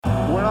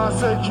When I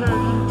say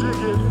can you dig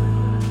it,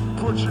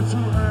 put your two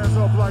hands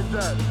up like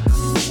that.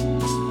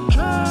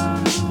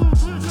 Can you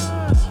dig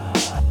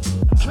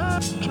it?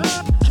 Can.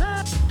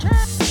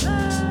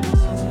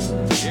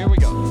 Here we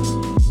go.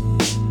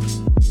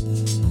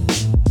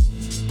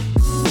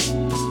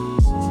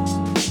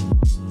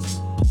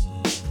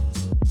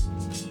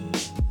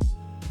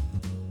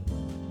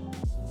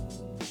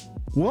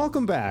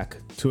 Welcome back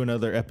to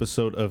another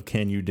episode of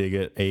Can You Dig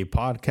It, a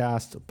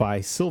podcast by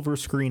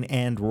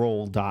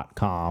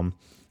SilverScreenAndRoll.com,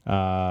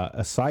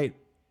 a site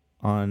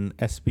on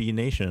SB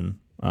Nation.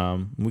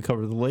 We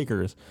cover the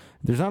Lakers.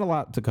 There's not a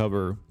lot to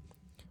cover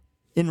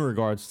in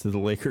regards to the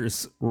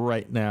Lakers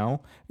right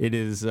now. It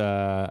is,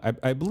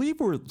 I believe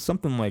we're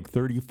something like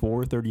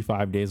 34,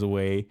 35 days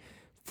away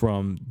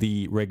from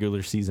the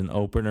regular season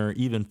opener,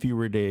 even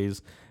fewer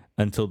days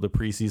until the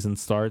preseason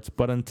starts.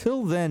 But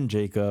until then,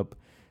 Jacob,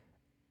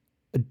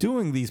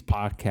 doing these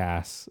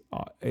podcasts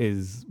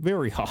is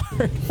very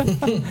hard.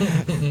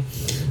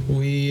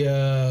 We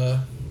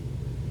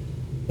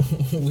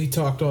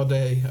talked all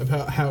day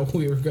about how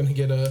we were going to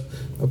get a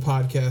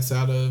podcast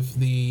out of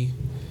the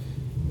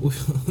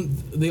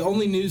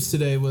only news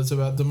today was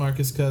about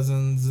DeMarcus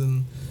Cousins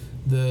and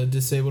the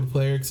disabled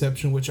player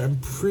exception, which I'm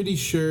pretty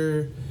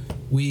sure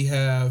we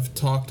have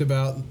talked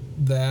about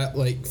that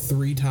like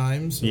 3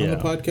 times on the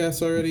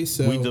podcast already.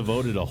 So we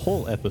devoted a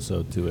whole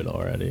episode to it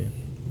already.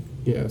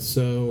 Yeah,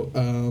 so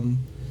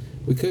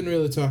we couldn't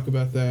really talk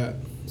about that.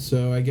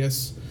 So I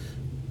guess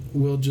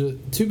we'll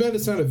just... Too bad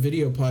it's not a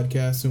video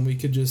podcast and we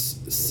could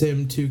just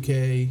sim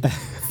 2K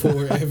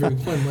for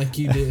everyone like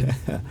you did.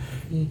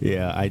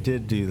 Yeah, I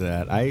did do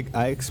that.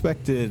 I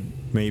expected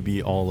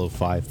maybe all of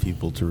 5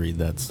 people to read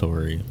that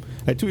story.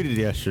 I tweeted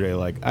yesterday,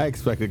 like, I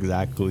expect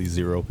exactly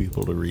 0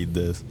 people to read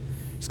this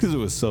just because it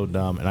was so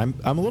dumb. And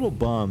I'm a little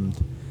bummed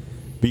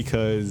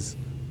because...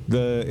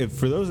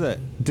 for those that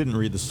didn't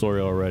read the story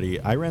already,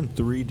 I ran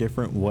 3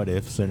 different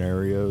what-if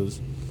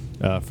scenarios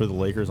for the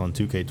Lakers on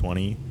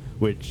 2K20,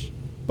 which,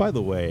 by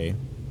the way,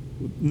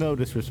 no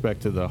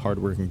disrespect to the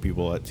hardworking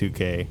people at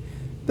 2K,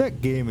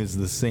 that game is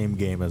the same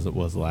game as it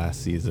was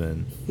last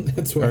season.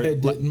 That's why I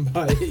didn't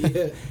buy it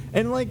yet.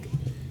 And, like,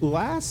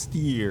 last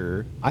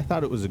year, I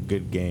thought it was a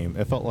good game.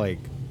 It felt like,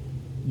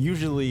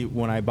 usually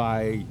when I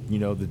buy, the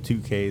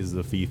 2Ks,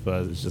 the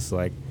FIFAs, it's just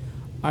like,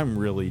 I'm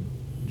really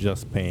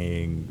just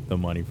paying the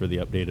money for the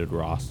updated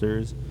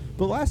rosters.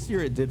 But last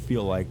year it did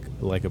feel like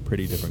a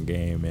pretty different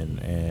game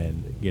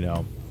and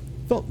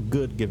felt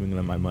good giving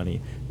them my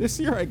money. This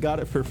year I got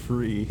it for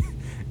free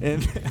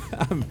and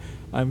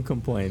I'm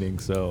complaining,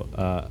 so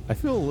I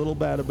feel a little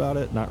bad about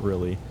it, not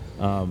really.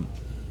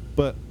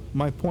 But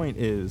my point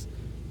is,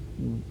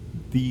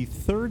 the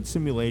third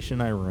simulation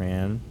I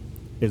ran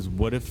is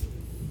what if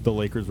the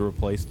Lakers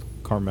replaced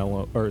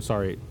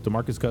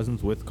DeMarcus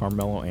Cousins with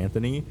Carmelo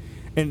Anthony.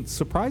 And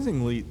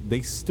surprisingly,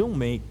 they still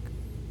make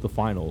the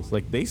finals.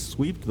 Like, they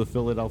sweeped the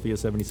Philadelphia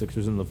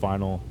 76ers in the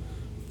final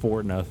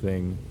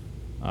 4-0.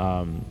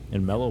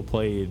 And Melo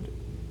played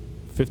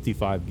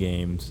 55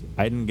 games.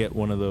 I didn't get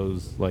one of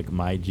those, like,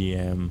 my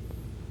GM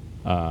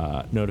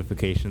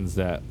notifications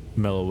that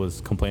Melo was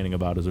complaining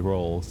about his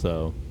role.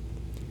 So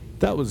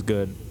that was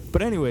good.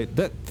 But anyway,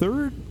 that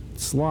third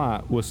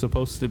slot was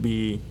supposed to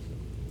be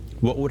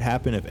what would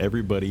happen if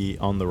everybody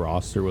on the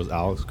roster was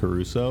Alex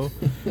Caruso.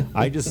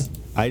 I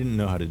didn't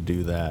know how to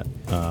do that.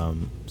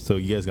 So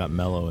you guys got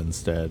Melo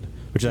instead,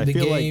 which I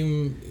feel like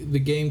the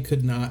game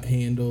could not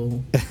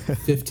handle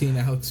 15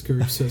 Alex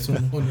Carusos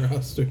on one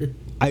roster.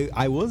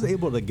 I was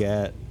able to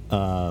get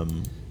how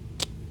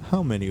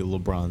many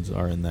LeBrons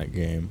are in that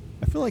game?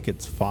 I feel like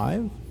it's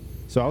 5.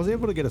 So I was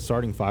able to get a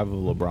starting 5 of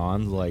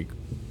LeBrons. Like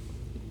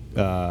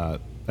I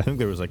think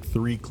there was like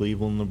 3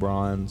 Cleveland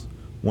LeBrons,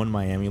 1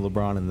 Miami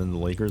LeBron, and then the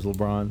Lakers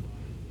LeBron,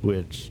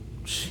 which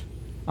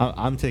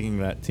I'm taking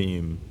that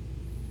team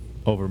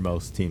over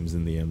most teams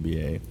in the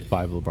NBA.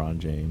 5 LeBron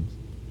James.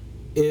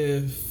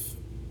 If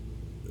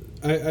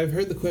I've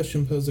heard the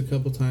question posed a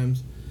couple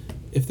times,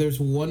 if there's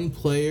one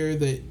player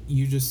that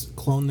you just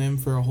clone them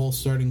for a whole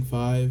starting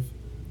 5,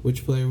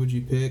 which player would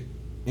you pick?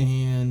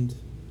 And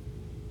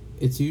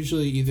it's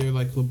usually either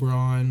like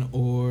LeBron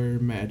or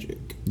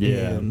Magic.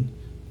 Yeah, and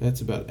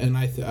that's about. And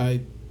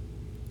I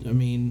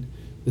mean,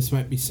 this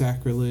might be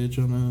sacrilege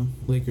on a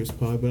Lakers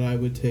pod, but I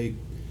would take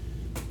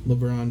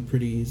LeBron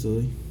pretty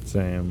easily.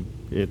 Same.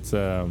 It's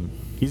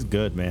he's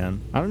good,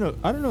 man. I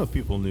don't know if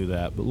people knew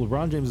that, but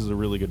LeBron James is a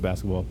really good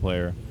basketball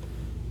player.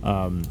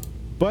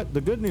 But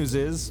the good news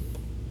is,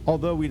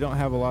 although we don't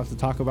have a lot to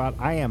talk about,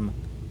 I am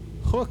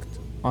hooked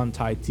on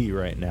Thai tea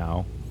right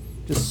now.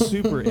 Just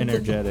super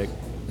energetic.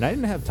 And I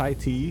didn't have Thai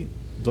tea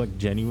like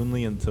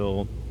genuinely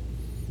until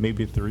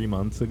maybe 3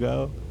 months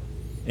ago.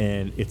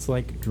 And it's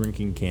like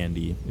drinking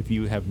candy. If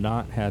you have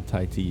not had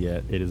Thai tea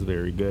yet, it is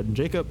very good. And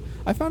Jacob,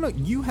 I found out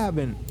you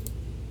haven't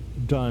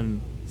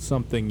done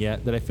something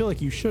yet that I feel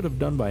like you should have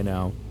done by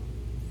now.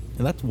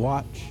 And that's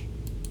watch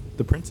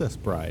The Princess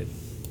Bride.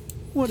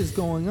 What is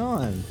going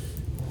on?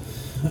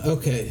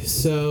 Okay,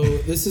 so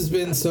this has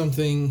been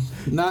something,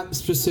 not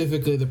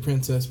specifically The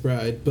Princess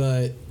Bride,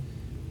 but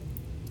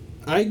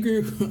I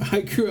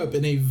grew up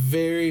in a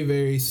very,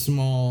 very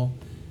small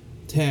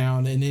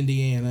town in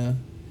Indiana,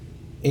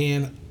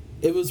 and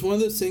it was one of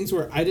those things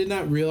where I did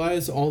not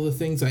realize all the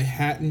things I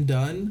hadn't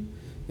done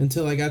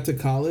until I got to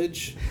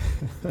college.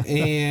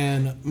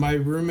 And my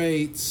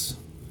roommates,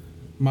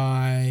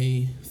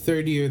 my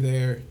third year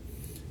there,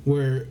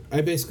 where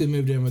I basically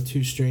moved in with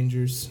two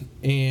strangers,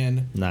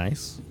 and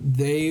Nice.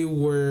 they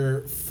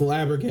were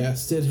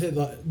flabbergasted.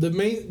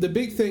 The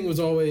big thing was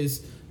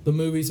always the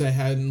movies I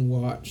hadn't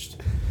watched.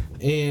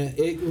 And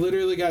it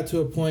literally got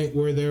to a point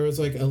where there was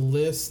like a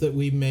list that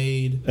we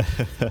made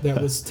that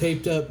was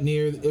taped up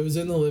it was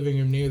in the living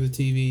room near the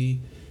TV,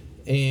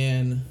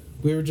 and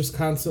we were just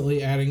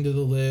constantly adding to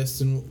the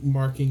list and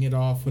marking it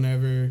off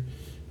whenever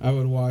I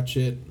would watch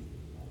it.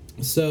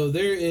 So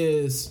there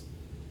is,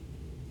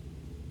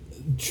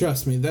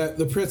 trust me, that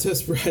The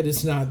Princess Bride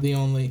is not the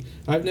only.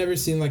 I've never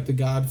seen like the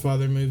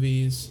Godfather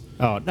movies.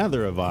 Oh,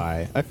 neither have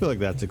I. I feel like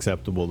that's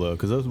acceptable though,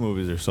 because those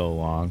movies are so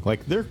long.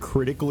 Like they're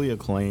critically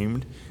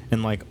acclaimed,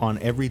 and like on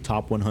every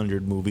top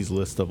 100 movies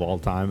list of all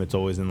time, it's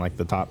always in like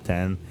the top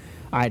 10.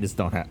 I just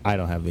don't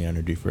have the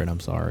energy for it. I'm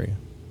sorry.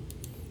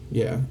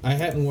 Yeah, I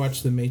hadn't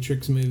watched the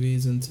Matrix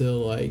movies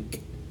until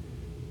like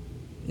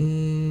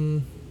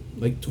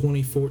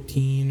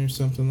 2014 or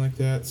something like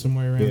that,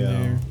 somewhere around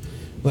there.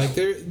 Like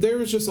there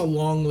was just a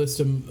long list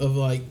of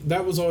like,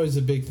 that was always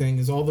a big thing,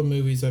 is all the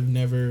movies I've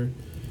never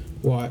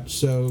watched.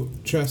 So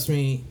trust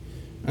me,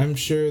 I'm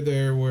sure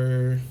there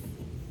were.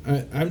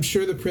 I'm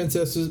sure the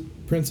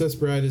Princess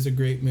Bride is a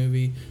great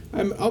movie.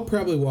 I'll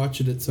probably watch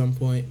it at some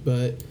point,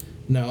 but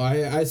no,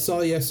 I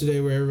saw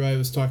yesterday where everybody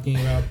was talking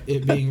about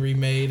it being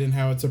remade and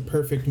how it's a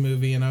perfect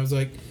movie, and I was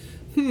like,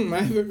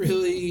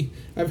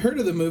 I've heard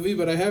of the movie,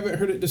 but I haven't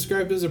heard it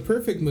described as a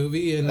perfect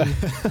movie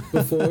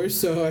before,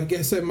 so I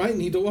guess I might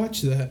need to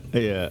watch that.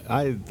 Yeah,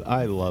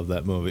 I love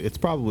that movie. It's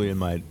probably in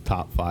my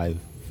top 5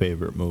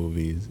 favorite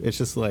movies. It's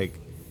just like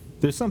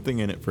there's something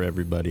in it for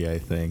everybody, I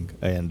think.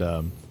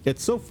 And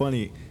it's so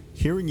funny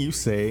hearing you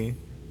say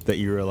that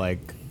you were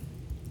like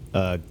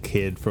a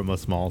kid from a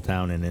small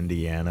town in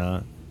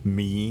Indiana.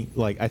 Me,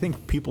 like, I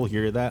think people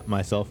hear that,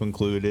 myself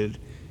included,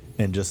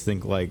 and just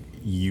think like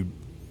you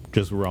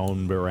just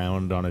roamed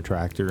around on a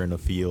tractor in a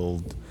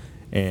field.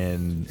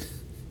 And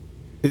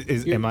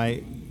am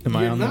I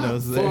on the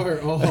nose there?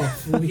 Far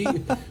off.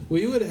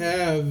 We would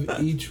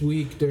have each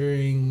week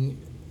during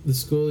the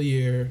school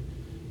year,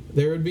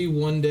 there would be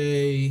one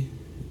day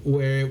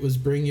where it was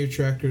bring your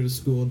tractor to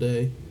school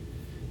day,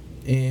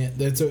 and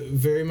that's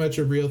very much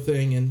a real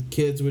thing, and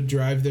kids would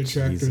drive their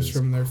tractors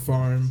from their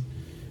farm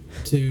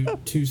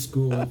to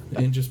school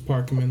and just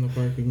park them in the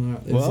parking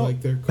lot. It's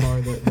like their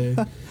car that day.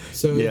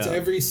 So it's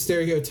every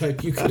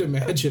stereotype you could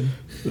imagine.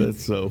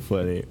 That's so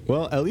funny.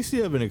 Well, at least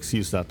you have an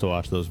excuse not to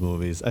watch those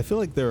movies. I feel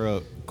like there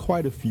are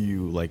quite a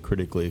few like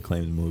critically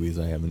acclaimed movies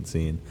I haven't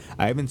seen.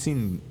 I haven't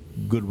seen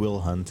Good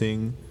Will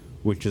Hunting,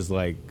 which is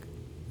like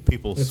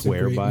people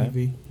swear by.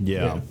 Movie.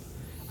 Yeah.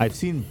 I've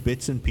seen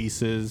bits and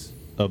pieces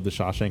of The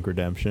Shawshank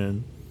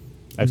Redemption.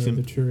 I've seen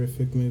a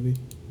terrific movie.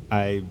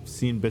 I've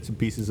seen bits and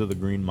pieces of The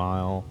Green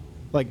Mile.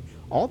 Like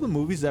all the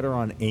movies that are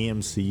on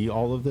AMC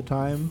all of the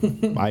time,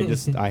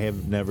 I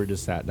have never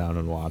just sat down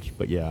and watched.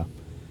 But yeah,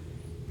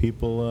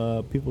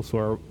 people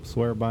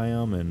swear by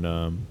them, and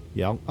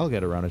I'll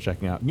get around to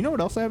checking out. You know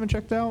what else I haven't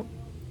checked out?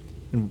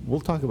 And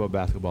we'll talk about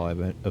basketball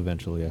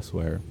eventually, I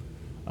swear.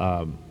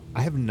 I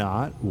have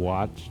not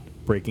watched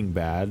Breaking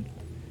Bad.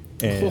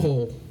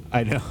 And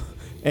I know.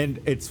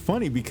 And it's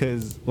funny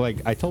because, like,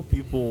 I tell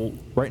people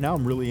right now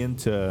I'm really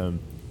into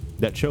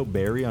that show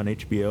Barry on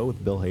HBO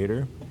with Bill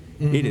Hader.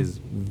 Mm-hmm. It is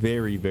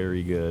very,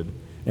 very good.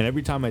 And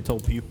every time I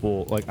tell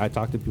people, like, I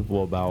talk to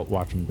people about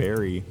watching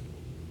Barry,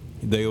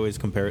 they always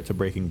compare it to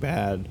Breaking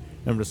Bad. And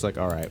I'm just like,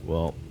 all right,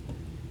 well,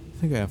 I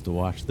think I have to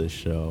watch this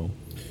show.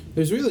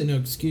 There's really no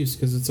excuse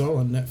because it's all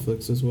on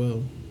Netflix as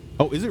well.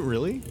 Oh, is it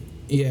really?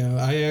 Yeah,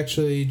 I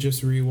actually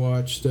just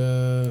rewatched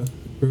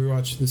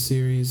the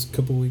series a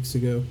couple weeks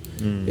ago.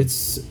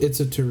 It's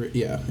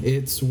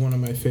one of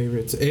my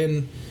favorites,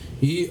 and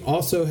you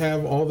also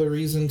have all the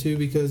reason to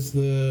because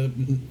the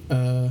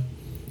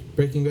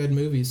Breaking Bad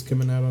movie's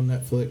coming out on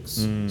Netflix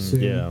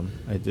soon. Yeah,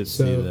 I did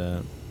see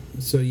that.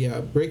 So yeah,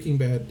 Breaking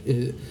Bad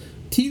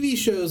TV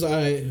shows.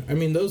 I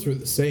mean, those were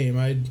the same.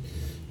 I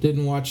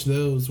didn't watch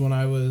those when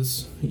I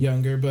was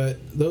younger, but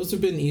those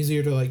have been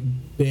easier to like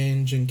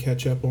binge and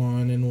catch up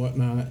on and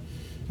whatnot.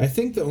 I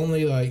think the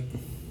only like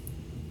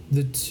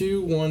the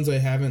two ones I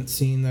haven't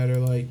seen that are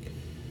like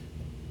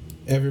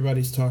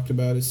everybody's talked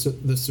about is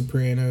The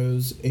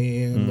Sopranos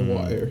and The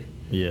Wire.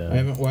 Yeah, I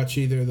haven't watched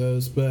either of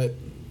those, but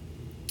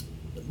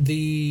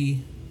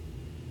I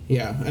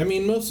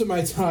mean, most of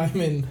my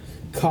time in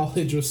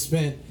college was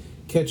spent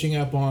catching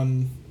up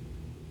on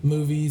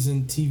movies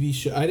and TV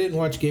shows. I didn't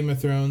watch Game of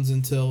Thrones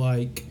until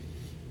like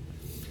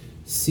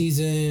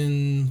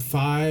season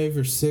 5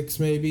 or 6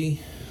 maybe.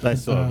 I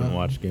still haven't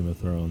watched Game of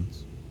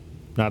Thrones.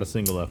 Not a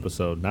single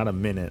episode, not a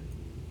minute.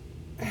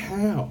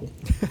 How?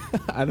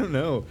 I don't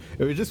know.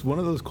 It was just one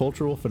of those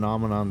cultural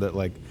phenomenon that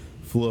like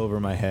flew over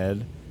my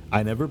head.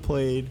 I never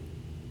played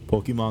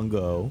Pokemon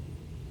Go.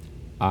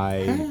 How?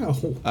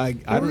 I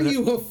How don't are know.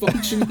 you a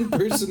functioning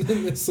person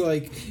in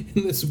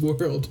this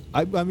world?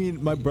 I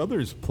mean, my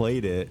brothers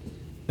played it,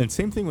 and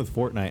same thing with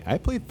Fortnite. I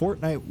played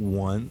Fortnite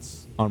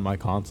once on my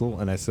console,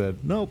 and I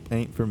said, nope,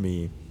 ain't for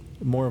me.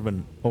 More of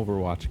an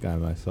Overwatch guy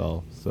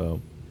myself,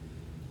 so.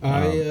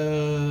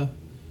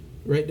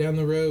 Right down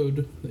the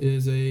road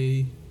is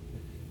a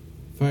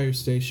fire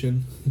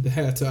station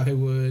that I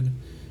would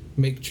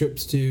make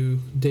trips to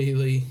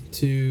daily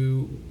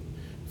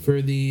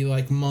for the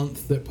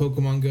month that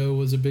Pokemon Go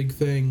was a big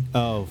thing.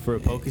 Oh, for a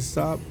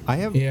Pokestop? I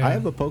have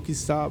a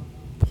Pokestop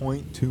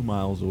 0.2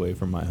 miles away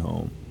from my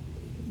home.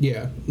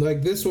 Yeah,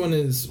 this one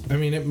is. I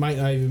mean, it might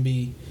not even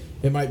be.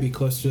 It might be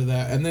closer to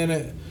that. And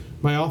then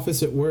my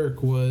office at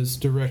work was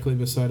directly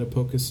beside a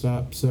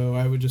Pokestop, so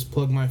I would just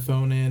plug my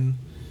phone in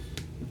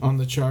on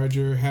the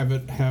charger, have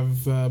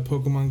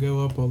Pokemon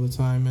Go up all the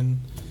time, and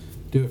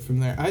do it from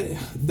there. I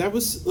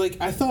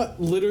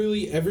thought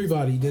literally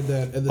everybody did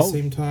that at the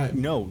same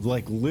time. No,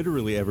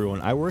 literally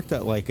everyone. I worked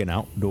at an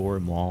outdoor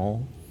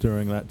mall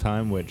during that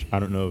time, which I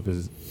don't know if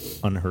is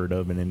unheard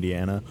of in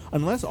Indiana,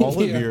 unless all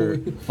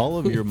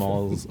of your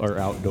malls are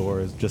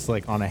outdoors, just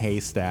on a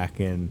haystack,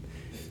 and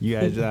you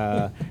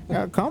guys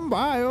come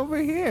by over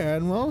here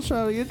and we'll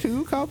sell you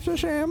 2 cups of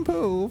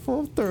shampoo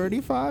for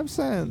 35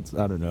 cents.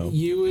 I don't know.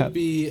 You would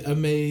be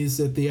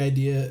amazed at the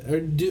idea.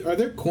 Are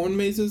there corn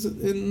mazes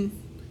in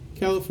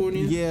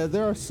California? Yeah,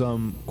 there are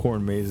some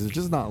corn mazes,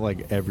 just not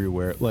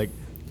everywhere.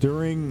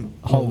 During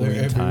Halloween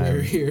they're time.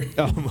 everywhere here.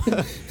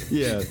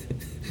 Yeah,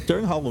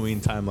 during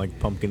Halloween time,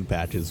 pumpkin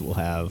patches will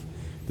have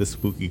the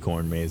spooky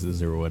corn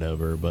mazes or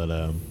whatever.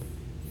 But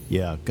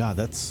yeah, God,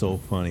 that's so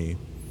funny.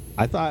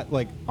 I thought,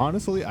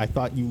 honestly, I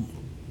thought you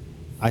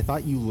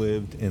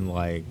lived in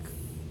I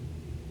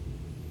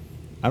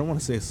don't want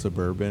to say a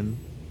suburban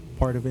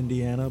part of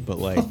Indiana, but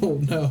Oh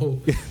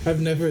no, I've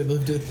never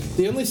lived in.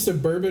 The only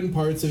suburban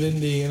parts of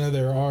Indiana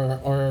there are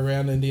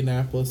around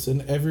Indianapolis,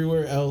 and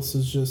everywhere else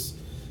is just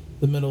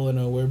the middle of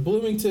nowhere.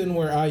 Bloomington,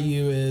 where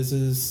IU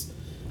is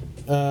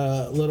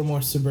a little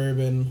more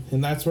suburban,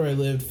 and that's where I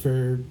lived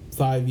for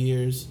 5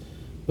 years.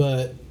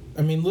 But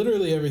I mean,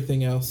 literally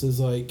everything else is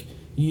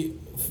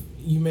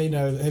you may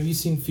know. Have you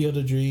seen Field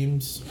of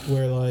Dreams,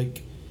 where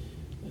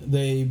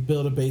they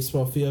build a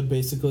baseball field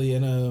basically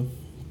in a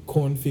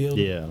cornfield?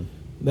 yeah.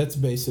 That's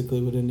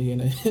basically what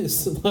Indiana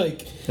is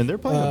like. And they're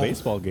playing a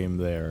baseball game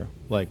there,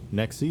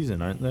 next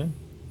season, aren't they?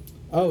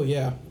 Oh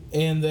yeah,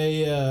 and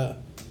they.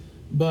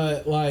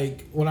 But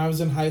when I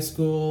was in high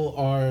school,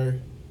 our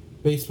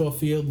baseball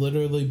field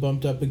literally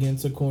bumped up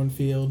against a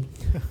cornfield.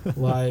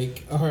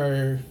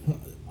 Our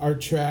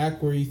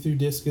track where you threw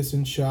discus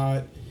and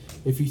shot.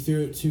 If you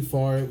threw it too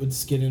far, it would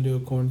skid into a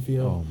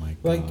cornfield. Oh my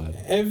God!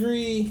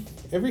 Every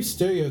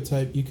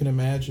stereotype you can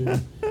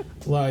imagine,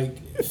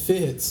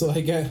 fits.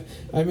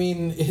 I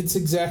mean, it's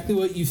exactly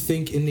what you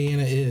think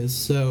Indiana is.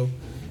 So,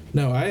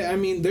 no, I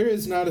mean, there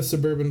is not a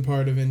suburban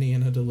part of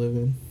Indiana to live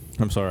in.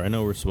 I'm sorry. I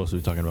know we're supposed to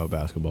be talking about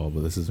basketball,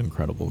 but this is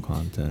incredible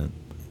content.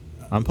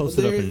 I'm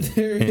posted up in.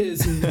 There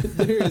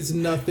is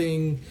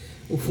nothing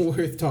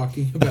worth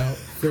talking about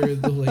for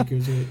the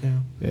Lakers right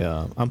now.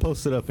 Yeah, I'm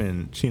posted up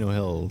in Chino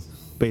Hills.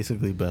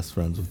 Basically best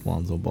friends with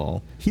Lonzo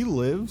Ball. He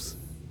lives,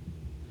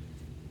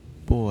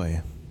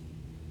 boy,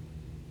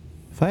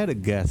 if I had to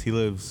guess, he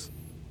lives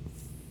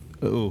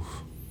 4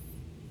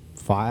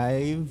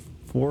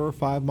 or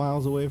 5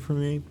 miles away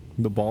from me.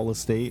 The Ball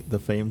Estate, the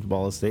famed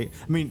Ball Estate.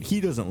 I mean, he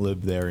doesn't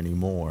live there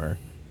anymore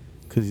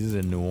because he's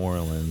in New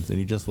Orleans, and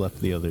he just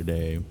left the other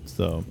day.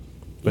 So,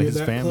 but You're his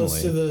that family.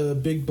 close to the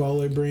big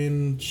baller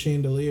brand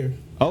chandelier.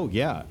 Oh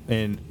yeah,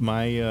 and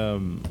my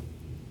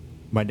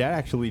dad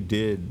actually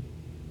did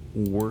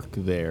work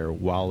there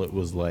while it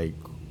was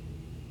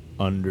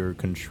under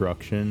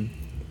construction,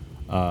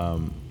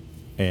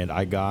 and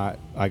I got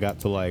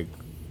to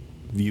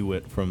view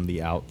it from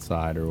the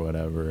outside or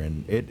whatever,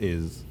 and it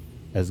is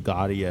as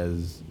gaudy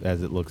as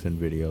it looks in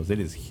videos. It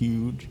is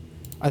huge.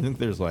 I think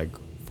there's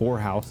 4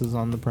 houses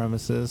on the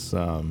premises.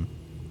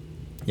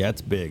 Yeah,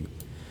 it's big.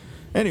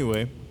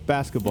 Anyway,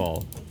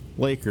 basketball,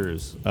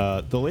 Lakers.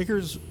 The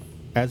Lakers,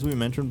 as we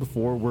mentioned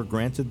before, were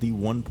granted the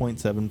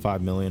 $1.75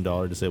 million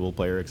disabled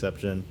player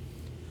exception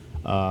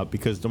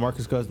because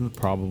DeMarcus Cousins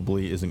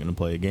probably isn't going to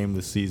play a game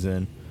this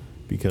season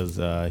because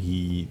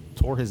he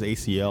tore his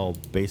ACL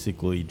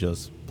basically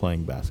just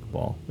playing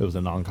basketball. It was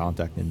a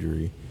non-contact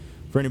injury.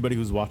 For anybody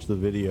who's watched the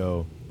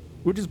video,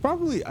 which is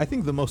probably, I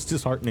think, the most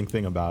disheartening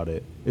thing about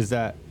it, is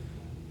that,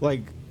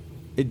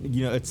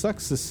 it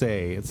sucks to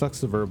say, it sucks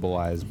to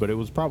verbalize, but it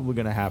was probably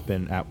going to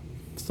happen at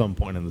some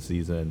point in the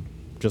season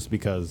just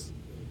because,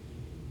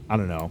 I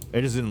don't know,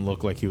 it just didn't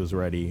look like he was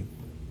ready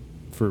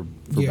for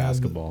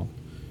basketball.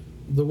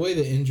 The way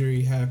the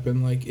injury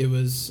happened, it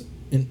was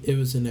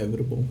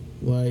inevitable.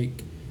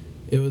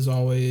 It was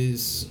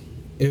always,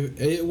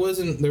 it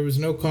wasn't, there was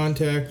no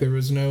contact, there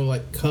was no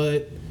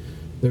cut,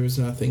 there was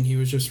nothing. He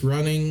was just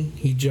running,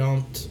 he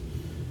jumped,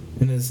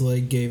 and his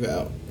leg gave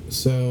out.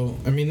 So,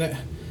 I mean,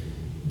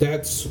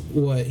 that's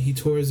what, he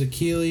tore his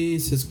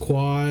Achilles, his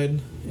quad,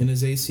 and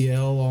his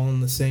ACL all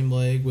in the same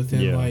leg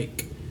within Yeah.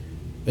 like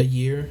a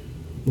year.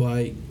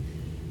 Like,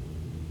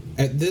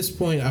 at this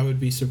point, I would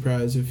be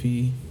surprised if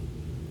he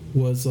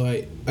was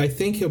like. I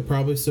think he'll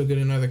probably still get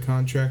another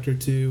contract or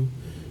two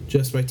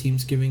just by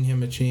teams giving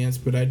him a chance,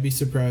 but I'd be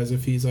surprised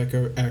if he's like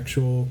an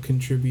actual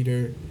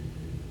contributor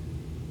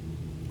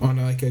on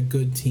like a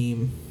good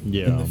team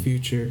in the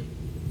future.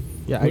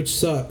 Yeah, Which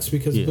sucks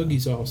because Yeah.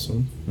 Boogie's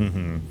awesome.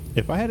 Mm-hmm.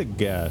 If I had to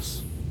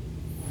guess,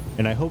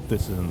 and I hope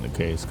this isn't the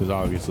case, because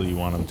obviously you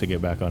want him to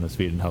get back on his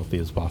feet and healthy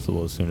as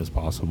possible as soon as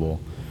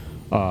possible.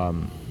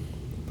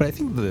 But I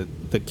think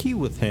the key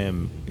with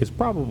him is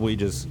probably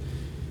just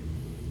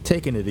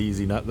taking it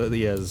easy. Not that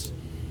he has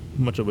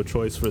much of a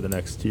choice for the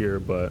next year,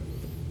 but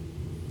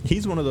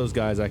he's one of those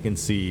guys I can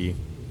see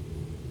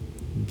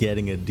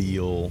getting a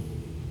deal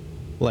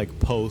like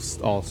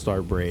post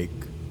All-Star break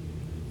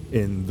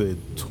in the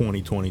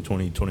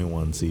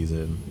 2020-2021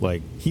 season.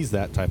 Like, he's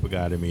that type of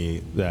guy to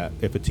me that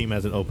if a team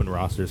has an open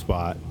roster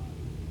spot,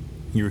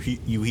 you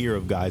hear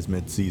of guys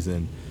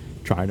mid-season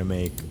trying to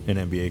make an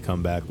NBA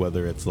comeback,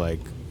 whether it's like,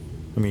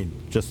 I mean,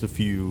 just a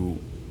few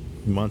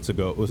months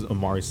ago, it was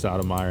Amari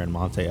Stoudemire and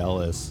Monte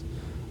Ellis.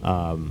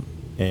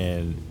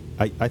 And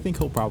I think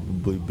he'll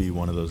probably be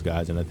one of those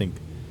guys. And I think,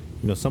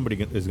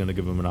 somebody is going to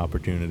give him an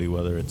opportunity,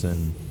 whether it's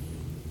in,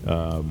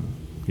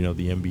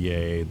 the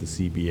NBA, the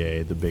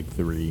CBA, the Big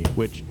Three,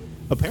 which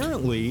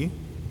apparently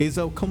is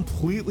a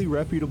completely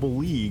reputable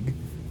league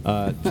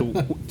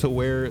to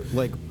where,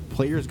 like,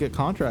 players get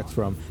contracts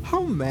from.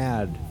 How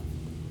mad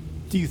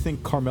do you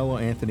think Carmelo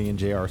Anthony and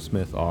J.R.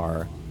 Smith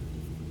are,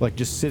 like,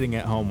 just sitting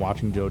at home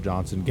watching Joe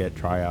Johnson get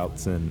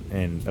tryouts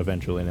and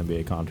eventually an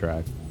NBA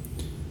contract?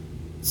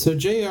 So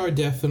JR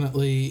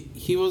definitely,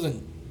 he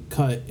wasn't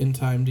cut in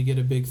time to get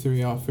a Big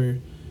Three offer.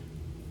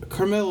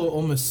 Carmelo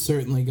almost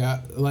certainly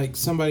got, like,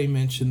 somebody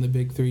mentioned the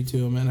Big Three to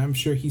him, and I'm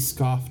sure he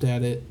scoffed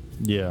at it.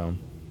 Yeah.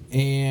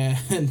 And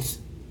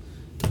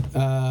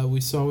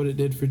we saw what it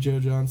did for Joe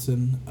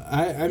Johnson.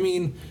 I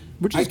mean,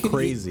 which is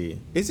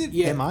crazy. Is it?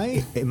 Yeah. Am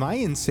I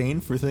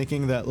insane for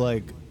thinking that,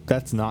 like,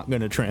 that's not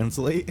going to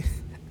translate?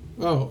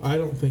 Oh, I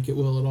don't think it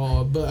will at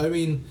all. But I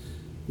mean,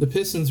 the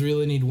Pistons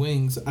really need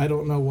wings. I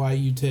don't know why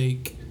you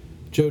take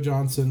Joe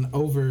Johnson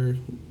over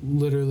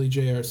literally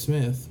J.R.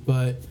 Smith,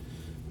 but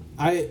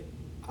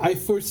I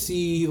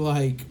foresee,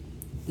 like,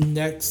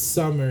 next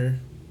summer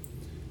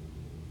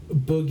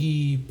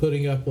Boogie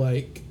putting up,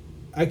 like,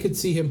 I could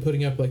see him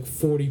putting up like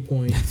 40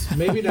 points.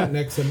 Maybe not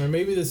next summer,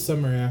 maybe the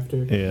summer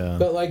after. Yeah.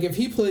 But, like, if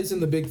he plays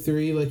in the Big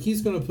Three, like,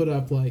 he's going to put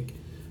up, like,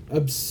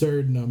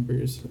 absurd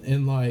numbers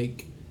and,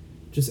 like,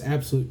 just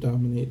absolute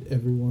dominate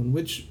everyone,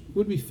 which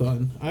would be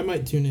fun. I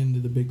might tune into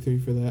the Big Three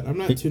for that. I'm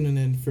not tuning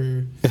in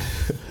for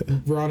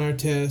Ron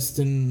Artest.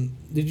 And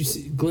did you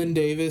see Glenn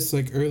Davis,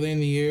 like, early in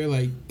the year,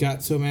 like,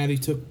 got so mad he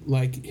took,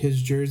 like,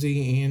 his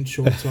jersey and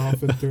shorts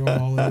off and threw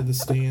them all into the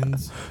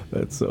stands?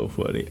 That's so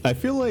funny. I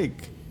feel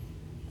like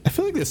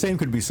the same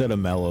could be said of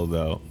Melo,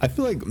 though. I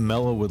feel like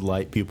Melo would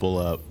light people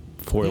up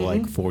for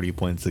like 40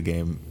 points a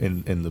game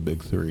in the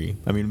Big Three.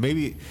 I mean,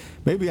 maybe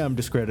I'm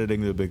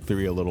discrediting the Big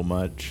Three a little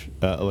much,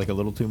 like a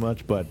little too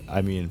much. But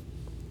I mean,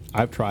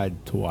 I've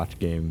tried to watch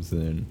games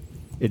and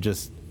it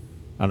just,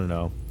 I don't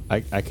know.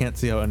 I can't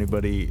see how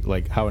anybody,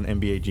 like, how an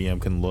NBA GM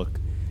can look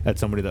at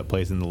somebody that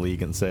plays in the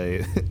league and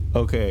say,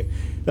 okay,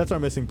 that's our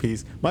missing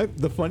piece.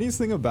 The funniest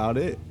thing about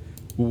it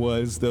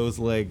was those,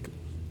 like,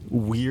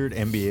 weird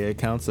NBA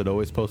accounts that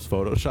always post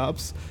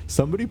photoshops.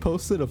 Somebody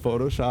posted a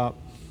Photoshop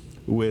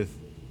with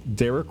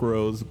Derrick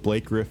Rose,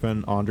 Blake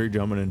Griffin, Andre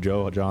Drummond, and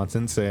Joe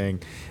Johnson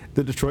saying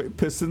the Detroit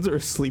Pistons are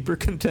a sleeper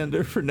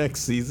contender for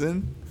next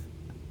season.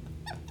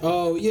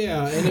 Oh,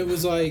 yeah, and it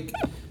was like,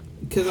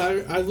 because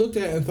I looked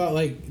at it and thought,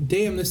 like,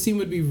 damn, this team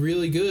would be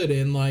really good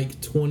in,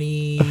 like,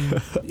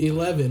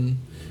 2011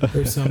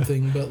 or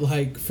something, but,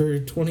 like, for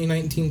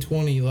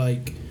 2019-20,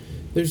 like,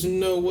 there's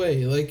no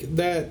way. Like,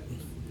 that,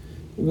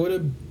 what a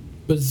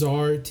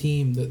bizarre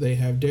team that they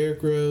have.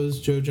 Derrick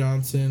Rose, Joe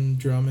Johnson,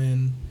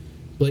 Drummond,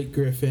 Blake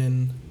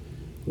Griffin.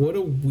 What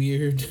a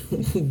weird,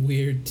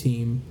 weird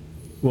team.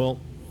 Well,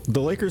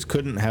 the Lakers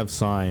couldn't have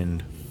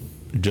signed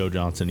Joe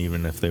Johnson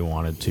even if they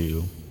wanted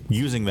to,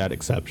 using that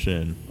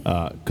exception,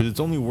 because it's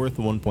only worth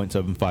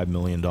 $1.75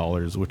 million,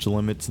 which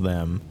limits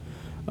them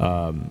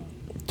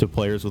to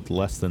players with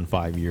less than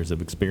 5 years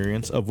of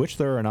experience, of which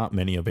there are not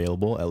many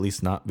available, at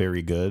least not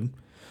very good.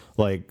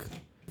 Like,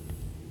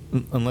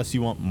 unless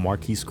you want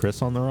Marquise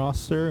Chris on the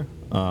roster,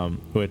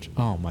 which,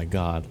 oh my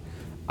God,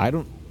 I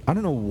don't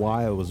know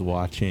why I was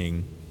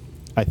watching.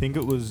 I think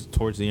it was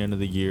towards the end of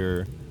the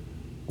year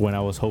when I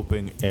was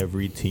hoping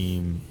every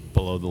team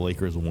below the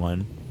Lakers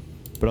won.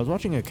 But I was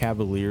watching a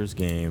Cavaliers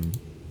game.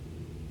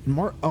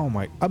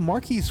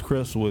 Marquise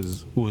Chris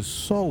was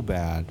so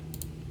bad.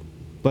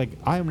 Like,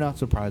 I am not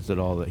surprised at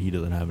all that he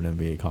doesn't have an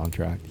NBA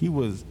contract. He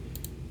was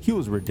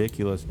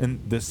ridiculous. And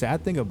the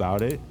sad thing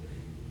about it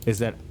is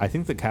that I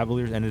think the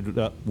Cavaliers ended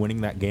up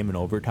winning that game in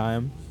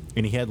overtime,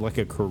 and he had like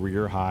a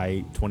career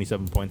high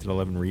 27 points and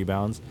 11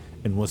 rebounds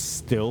and was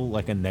still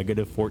like a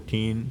negative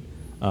 14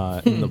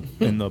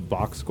 in the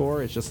box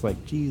score. It's just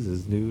like,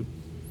 Jesus, dude.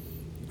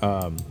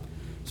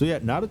 So yeah,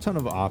 not a ton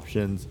of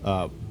options,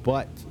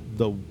 but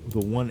the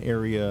one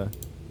area,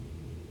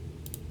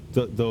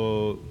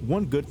 the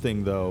one good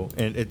thing though,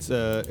 and it's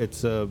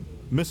a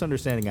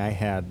misunderstanding I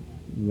had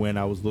when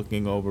I was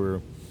looking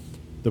over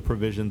the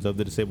provisions of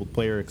the disabled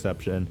player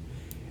exception,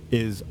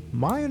 is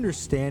my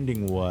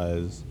understanding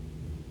was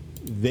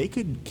they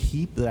could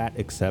keep that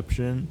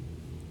exception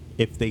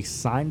if they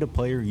signed a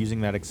player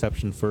using that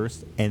exception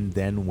first and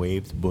then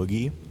waived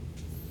Boogie,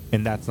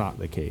 and that's not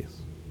the case.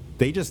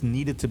 They just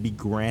needed to be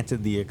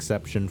granted the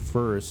exception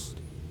first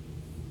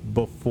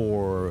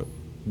before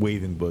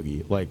waiving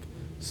Boogie. Like,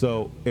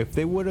 so if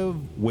they would have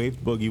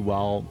waived Boogie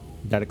while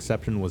that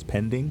exception was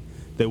pending,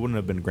 they wouldn't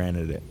have been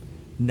granted it.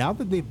 Now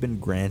that they've been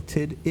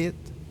granted it,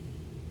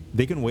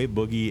 they can waive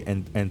Boogie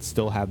and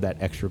still have that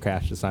extra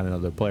cash to sign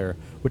another player,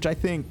 which I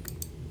think,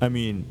 I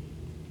mean,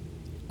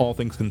 all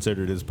things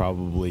considered, is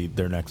probably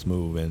their next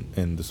move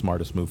and the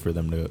smartest move for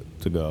them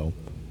to go.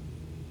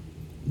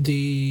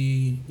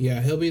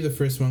 He'll be the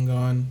first one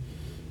gone.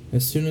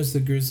 As soon as the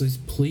Grizzlies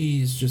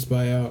please just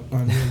buy out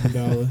Andre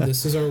Iguodala.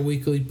 This is our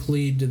weekly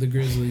plea to the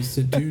Grizzlies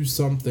to do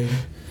something.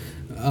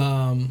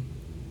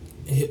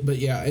 But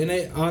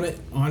yeah,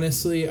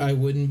 honestly, I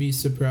wouldn't be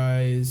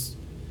surprised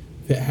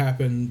if it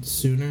happened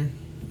sooner.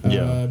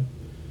 Yeah.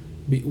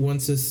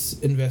 Once this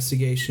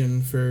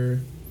investigation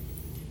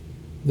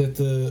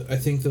I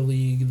think the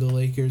league, the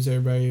Lakers,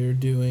 everybody are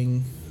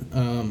doing,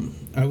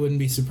 I wouldn't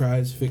be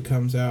surprised if it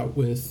comes out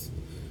with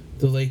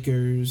the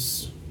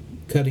Lakers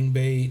cutting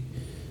bait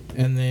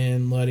and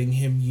then letting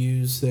him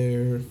use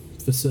their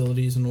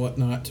facilities and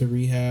whatnot to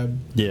rehab.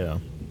 Yeah.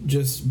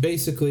 Just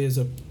basically as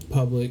a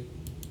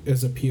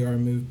PR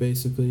move,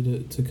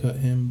 basically to cut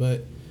him.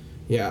 But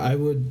yeah, I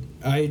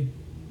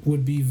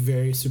would be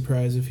very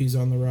surprised if he's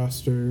on the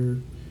roster,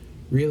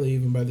 really,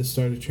 even by the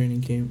start of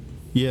training camp.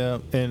 Yeah,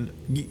 and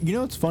you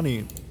know, it's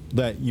funny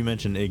that you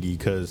mentioned Iggy,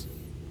 because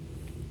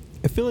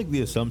I feel like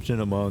the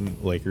assumption among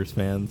Lakers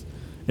fans,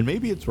 and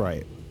maybe it's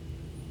right,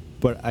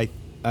 but I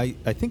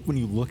think when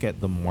you look at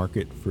the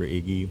market for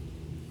Iggy,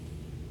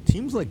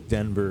 teams like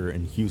Denver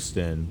and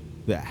Houston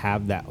that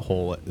have that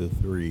hole at the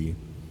 3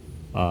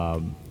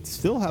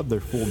 still have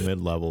their full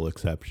mid-level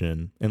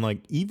exception, and like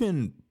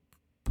even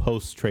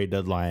post-trade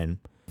deadline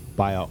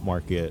buyout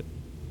market,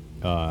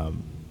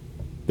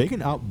 they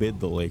can outbid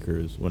the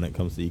Lakers when it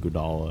comes to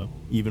Iguodala,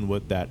 even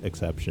with that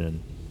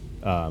exception,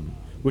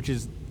 which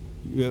is,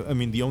 I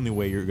mean, the only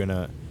way you're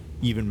gonna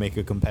even make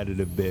a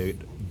competitive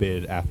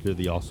bid after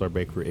the All-Star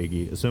break for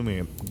Iggy, assuming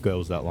it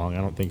goes that long.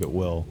 I don't think it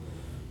will,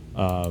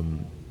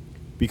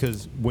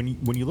 because when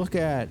you look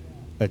at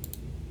a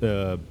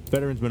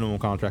veterans minimum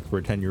contract for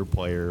a 10-year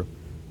player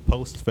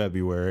post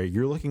February,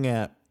 you're looking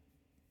at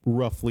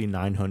roughly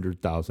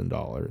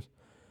 $900,000.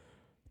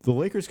 The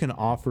Lakers can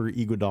offer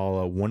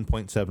Iguodala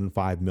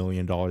 $1.75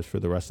 million for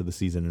the rest of the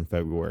season in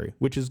February,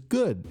 which is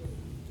good.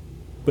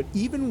 But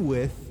even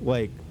with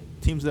like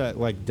teams that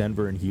like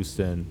Denver and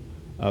Houston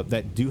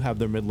that do have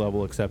their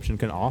mid-level exception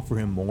can offer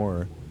him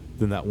more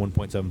than that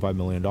 $1.75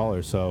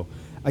 million. So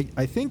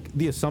I think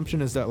the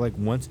assumption is that like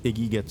once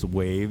Iggy gets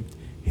waived,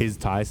 his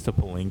ties to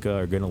Pelinka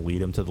are going to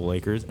lead him to the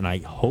Lakers, and I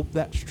hope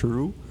that's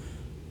true.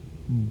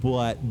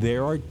 But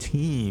there are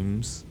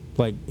teams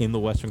like in the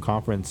Western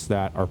Conference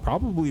that are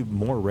probably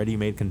more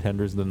ready-made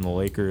contenders than the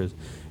Lakers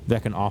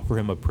that can offer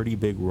him a pretty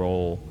big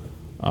role,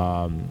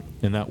 and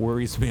that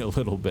worries me a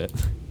little bit.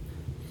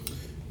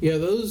 Yeah,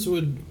 those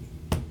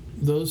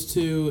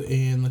two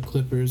and the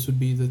Clippers would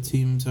be the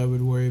teams I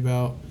would worry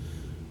about.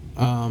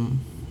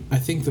 I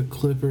think the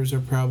Clippers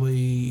are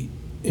probably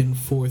in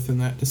fourth in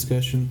that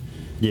discussion.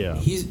 Yeah,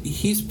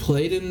 he's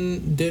played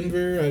in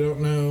Denver. I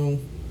don't know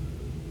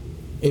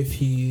if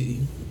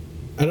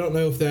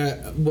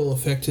that will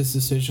affect his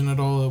decision at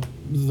all.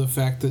 The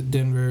fact that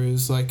Denver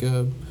is like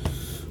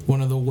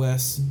one of the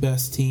West's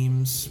best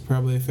teams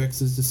probably affects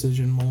his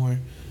decision more.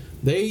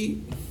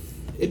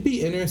 It'd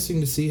be interesting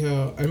to see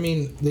how. I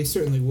mean, they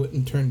certainly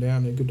wouldn't turn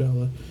down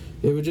Iguodala.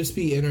 It would just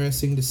be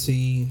interesting to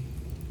see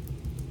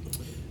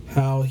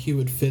how he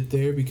would fit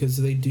there, because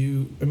they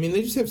do. I mean,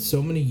 they just have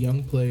so many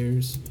young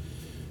players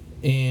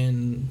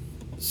and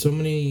so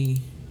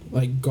many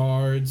like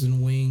guards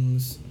and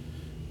wings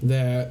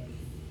that,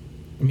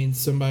 I mean,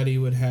 somebody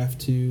would have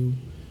to,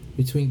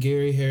 between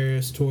Gary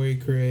Harris, Torrey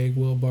Craig,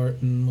 Will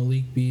Barton,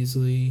 Malik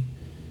Beasley,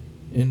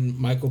 and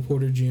Michael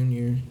Porter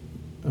Jr.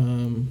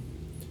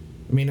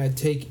 I mean, I'd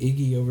take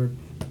Iggy over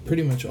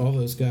pretty much all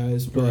those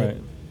guys, but right.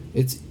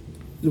 It's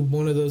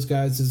one of those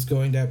guys is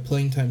going to have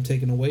playing time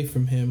taken away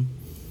from him.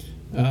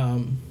 So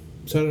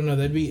I don't know.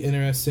 That'd be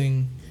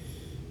interesting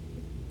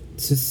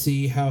to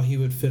see how he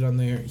would fit on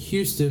there.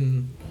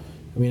 Houston,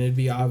 I mean, it'd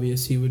be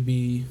obvious he would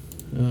be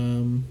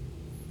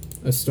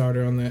a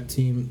starter on that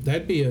team.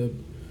 That'd be a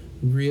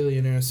really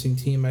interesting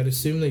team. I'd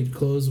assume they'd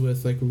close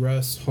with like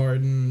Russ,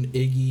 Harden,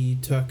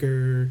 Iggy,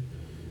 Tucker,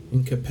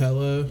 and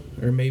Capella,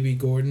 or maybe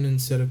Gordon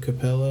instead of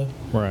Capella.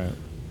 Right.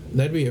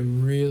 That'd be a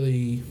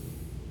really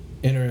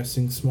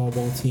interesting small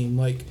ball team.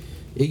 Like,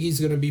 Iggy's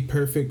going to be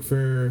perfect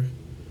for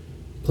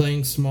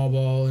playing small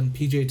ball, and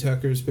PJ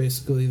Tucker's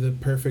basically the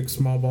perfect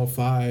small ball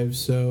 5.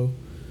 So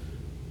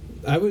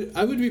I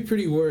would be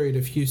pretty worried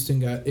if Houston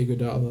got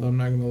Iguodala. I'm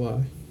not going to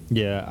lie.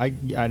 Yeah,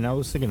 I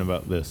was thinking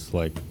about this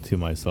like to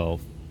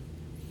myself.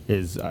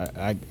 Is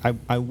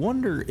I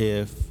wonder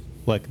if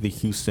like the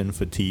Houston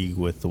fatigue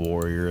with the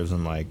Warriors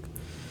and like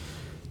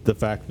the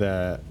fact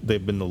that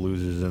they've been the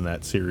losers in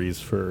that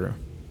series for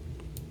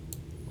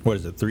what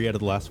is it, 3 out of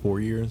the last 4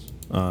 years?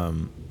 A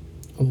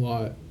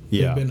lot.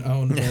 Yeah. They've been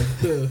owned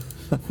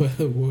by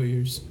the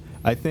Warriors.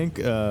 I think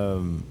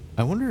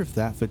I wonder if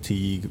that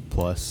fatigue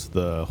plus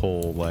the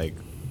whole like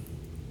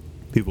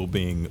people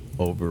being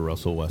over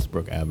Russell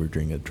Westbrook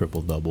averaging a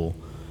triple-double,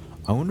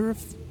 I wonder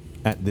if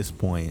at this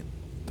point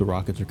the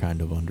Rockets are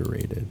kind of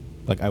underrated.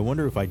 Like, I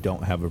wonder if I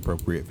don't have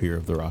appropriate fear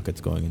of the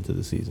Rockets going into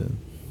the season.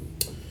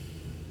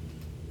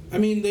 I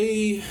mean,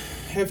 they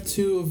have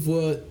two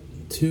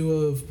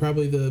of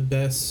probably the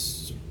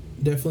best,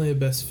 definitely the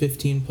best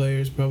 15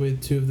 players, probably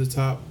 2 of the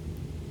top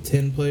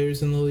 10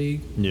 players in the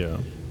league. Yeah.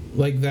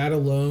 Like, that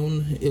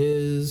alone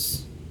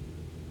is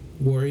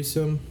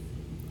worrisome.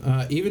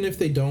 Even if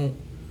they don't,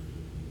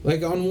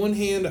 like, on one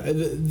hand,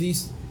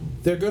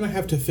 they're going to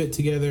have to fit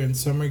together in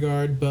some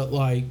regard, but,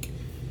 like,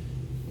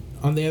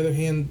 on the other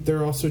hand,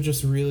 they're also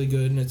just really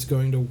good, and it's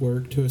going to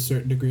work to a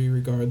certain degree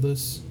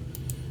regardless.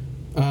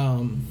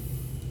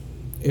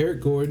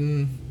 Eric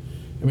Gordon,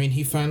 I mean,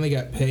 he finally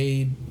got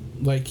paid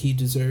like he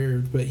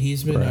deserved, but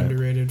he's been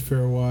underrated for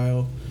a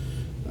while.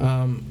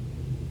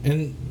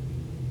 And,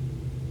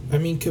 I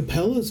mean,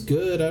 Capella's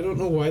good. I don't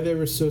know why they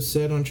were so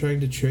set on trying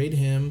to trade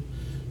him.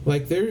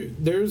 Like,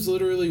 there's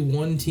literally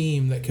one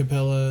team that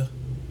Capella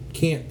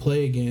can't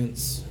play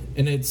against,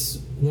 and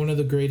it's one of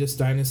the greatest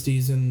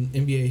dynasties in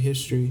NBA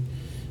history.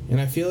 And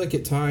I feel like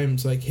at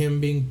times, like,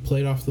 him being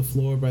played off the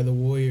floor by the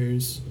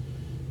Warriors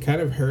kind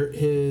of hurt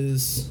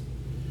his,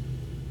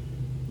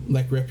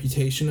 like,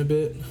 reputation a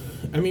bit.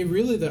 I mean,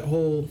 really, that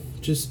whole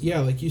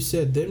like you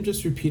said, them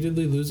just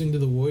repeatedly losing to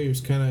the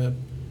Warriors kind of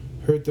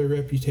hurt their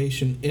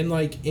reputation. In,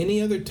 like,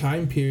 any other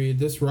time period,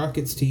 this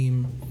Rockets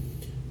team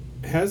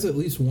has at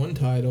least one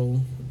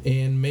title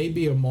and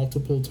maybe a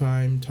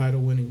multiple-time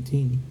title-winning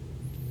team.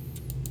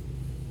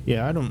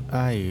 Yeah,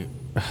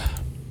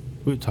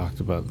 we talked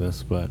about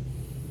this, but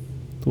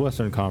the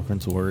Western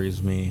Conference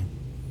worries me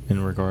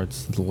in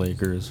regards to the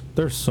Lakers.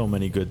 There's so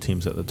many good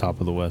teams at the top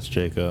of the West,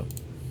 Jacob.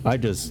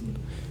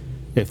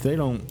 If they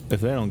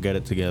don't get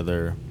it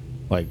together,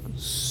 like,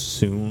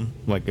 soon,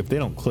 like, if they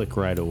don't click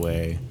right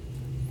away,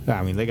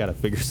 I mean, they got to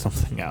figure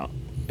something out.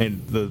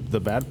 And the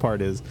bad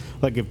part is,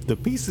 like, if the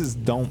pieces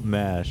don't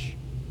mesh,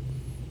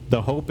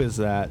 the hope is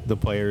that the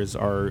players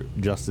are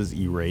just as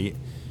irate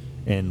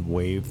and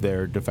waive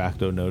their de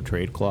facto no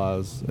trade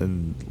clause,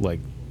 and,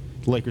 like,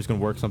 the Lakers can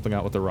work something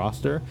out with the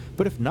roster.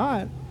 But if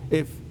not,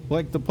 if,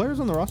 like, the players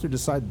on the roster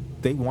decide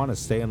they want to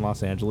stay in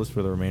Los Angeles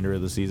for the remainder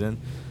of the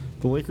season,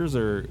 the Lakers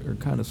are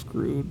kind of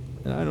screwed.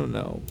 And I don't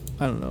know.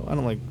 I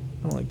don't like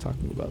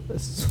talking about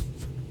this.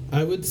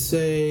 I would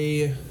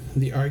say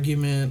the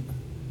argument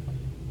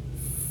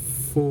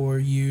for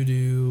you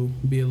to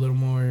be a little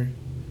more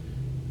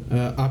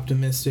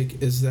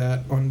optimistic is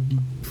that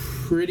on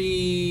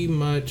pretty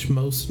much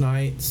most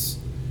nights,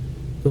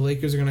 the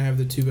Lakers are going to have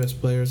the 2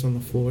 best players on the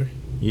floor.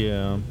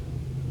 Yeah.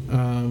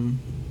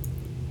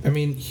 I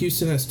mean,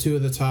 Houston has 2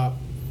 of the top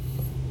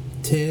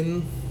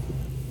 10,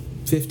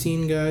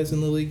 15 guys in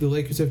the league. The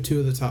Lakers have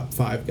 2 of the top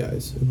 5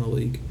 guys in the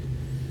league.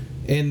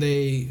 And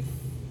they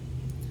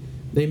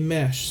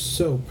mesh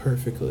so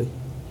perfectly.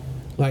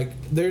 Like,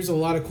 there's a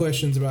lot of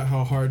questions about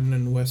how Harden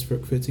and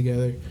Westbrook fit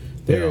together.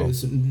 There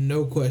is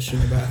no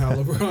question about how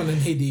LeBron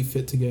and AD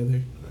fit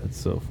together. That's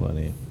so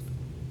funny.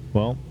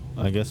 Well,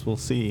 I guess we'll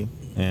see.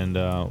 And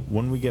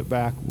when we get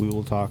back, we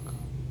will talk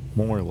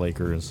more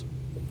Lakers,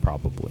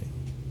 probably.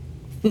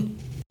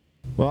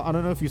 Well, I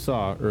don't know if you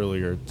saw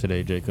earlier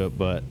today, Jacob,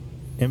 but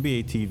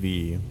NBA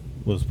TV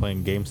was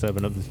playing Game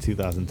 7 of the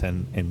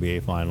 2010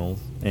 NBA Finals.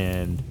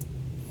 And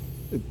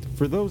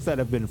for those that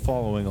have been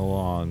following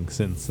along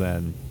since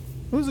then,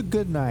 it was a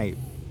good night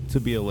to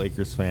be a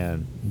Lakers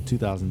fan in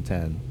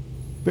 2010.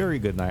 Very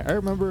good night. I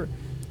remember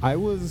I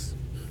was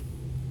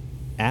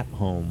at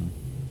home.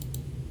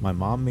 My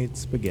mom made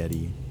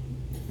spaghetti.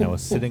 And I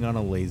was sitting on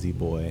a lazy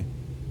boy,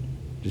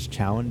 just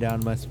chowing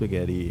down my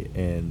spaghetti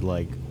and,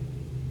 like,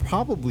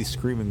 probably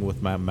screaming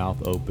with my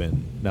mouth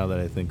open now that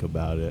I think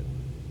about it.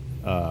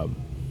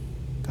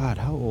 God,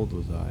 how old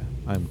was I?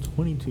 I'm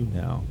 22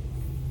 now.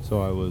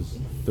 So I was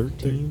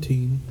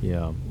 13?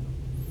 Yeah.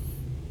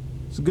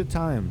 It's a good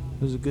time.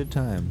 It was a good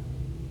time.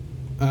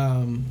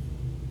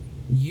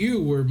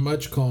 You were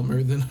much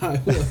calmer than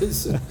I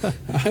was.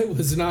 I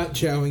was not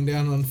chowing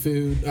down on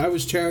food. I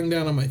was chowing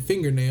down on my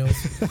fingernails.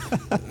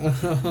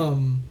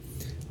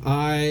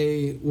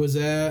 I was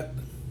at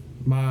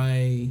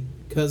my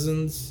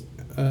cousin's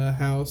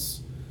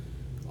house,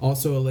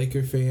 also a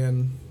Laker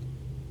fan,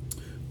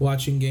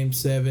 watching Game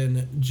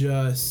 7,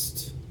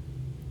 just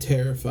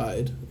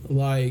terrified.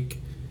 Like,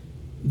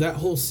 that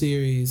whole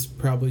series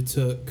probably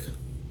took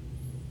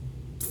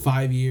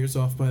 5 years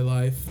off my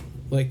life.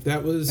 Like,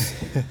 that was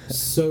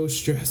so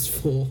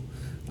stressful.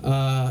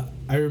 I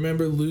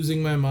remember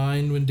losing my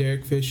mind when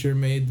Derek Fisher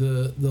made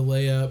the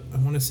layup. I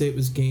want to say it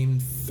was game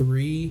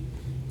 3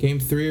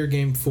 or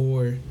game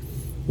 4,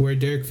 where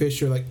Derek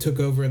Fisher like took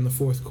over in the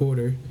fourth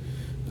quarter.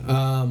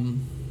 I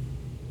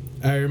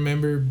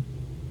remember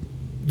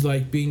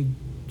like being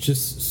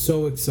just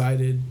so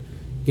excited.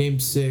 Game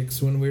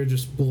 6 when we were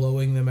just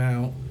blowing them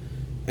out,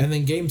 and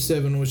then game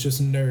 7 was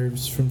just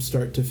nerves from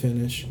start to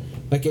finish.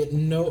 Like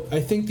I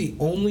think the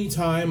only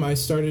time I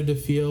started to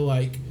feel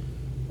like,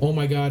 oh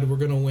my God, we're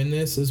gonna win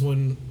this, is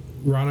when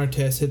Ron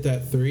Artest hit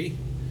that 3,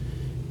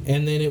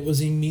 and then it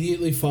was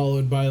immediately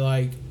followed by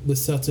like the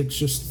Celtics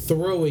just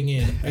throwing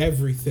in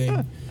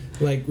everything.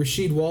 Like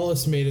Rasheed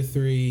Wallace made a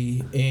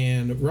 3,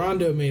 and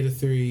Rondo made a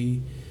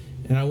 3,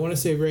 and I want to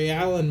say Ray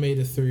Allen made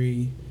a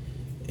 3,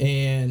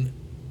 and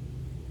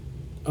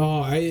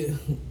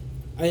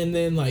and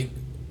then like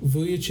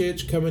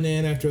Vujicic coming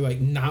in after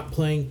like not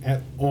playing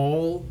at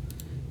all,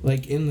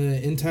 like in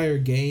the entire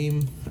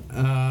game,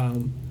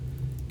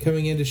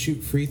 coming in to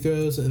shoot free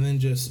throws and then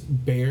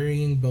just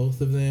burying both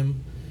of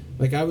them.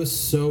 Like, I was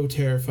so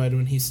terrified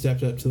when he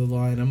stepped up to the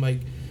line. I'm like,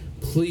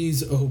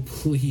 please, oh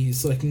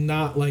please, like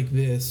not like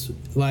this.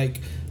 Like,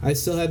 I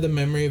still had the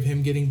memory of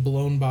him getting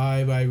blown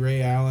by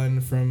Ray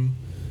Allen from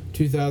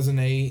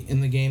 2008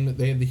 in the game that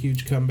they had the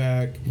huge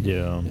comeback.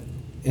 Yeah.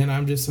 And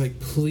I'm just like,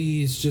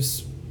 please,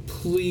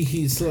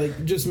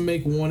 like, just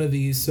make one of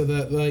these so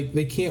that, like,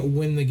 they can't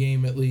win the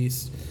game at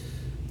least.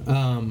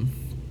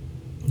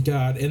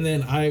 God. And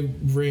then I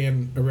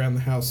ran around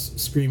the house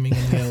screaming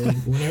and yelling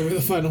whenever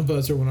the final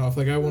buzzer went off.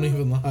 Like, I won't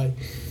even lie.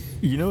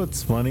 You know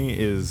what's funny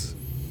is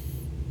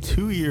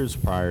 2 years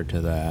prior to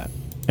that,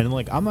 and,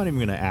 like, I'm not even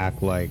going to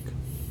act like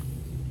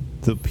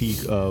the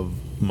peak of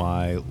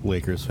my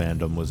Lakers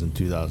fandom was in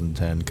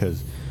 2010,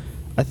 because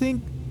I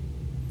think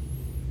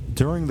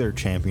during their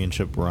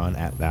championship run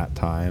at that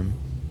time,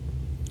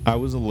 I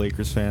was a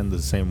Lakers fan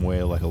the same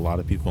way like a lot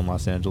of people in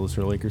Los Angeles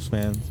are Lakers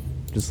fans.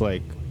 Just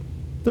like,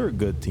 they're a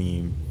good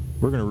team.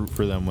 We're gonna root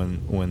for them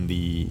when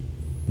the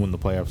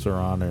playoffs are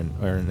on,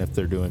 and if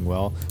they're doing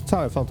well. That's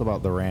how I felt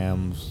about the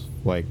Rams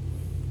like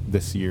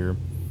this year.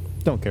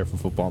 Don't care for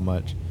football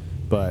much,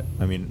 but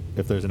I mean,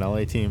 if there's an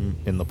LA team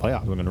in the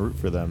playoffs, I'm gonna root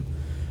for them.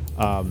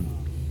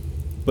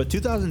 But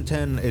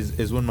 2010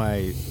 is when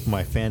my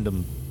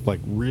fandom like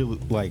really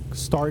like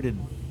started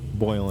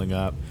boiling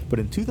up. But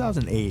in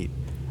 2008,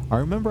 I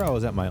remember I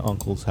was at my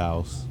uncle's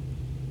house,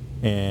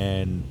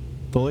 and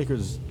the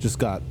Lakers just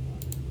got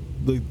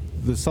the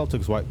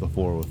Celtics wiped the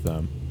floor with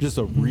them. Just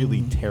a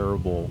really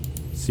terrible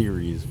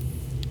series.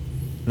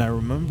 And I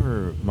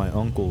remember my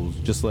uncles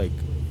just like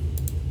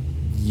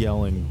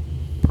yelling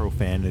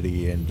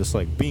profanity and just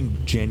like being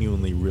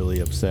genuinely really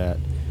upset.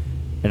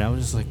 And I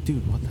was just like,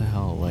 dude, what the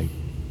hell? Like,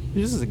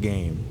 this is a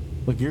game.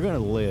 Like, you're gonna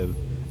live.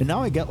 And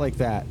now I get like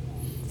that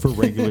for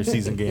regular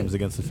season games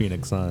against the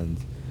Phoenix Suns.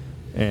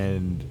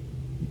 And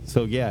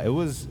so yeah, it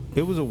was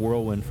a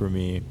whirlwind for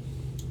me.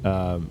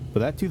 But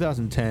that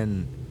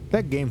 2010,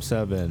 that game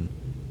 7,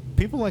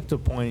 people like to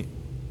point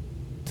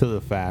to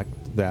the fact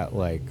that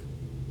like,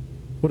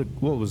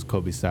 what was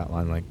Kobe's stat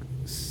line, like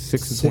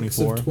 6 of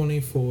 24? 6 of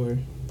 24.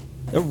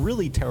 A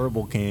really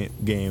terrible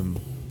game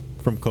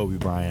from Kobe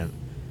Bryant.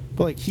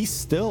 But like, he's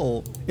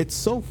still, it's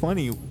so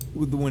funny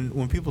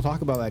when people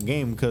talk about that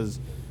game, because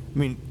I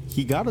mean,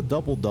 he got a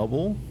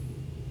double-double,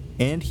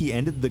 and he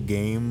ended the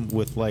game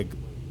with like,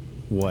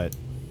 what,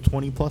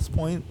 20 plus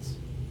points?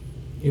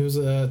 It was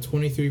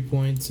 23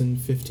 points and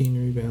 15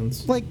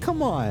 rebounds. Like,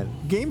 come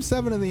on. Game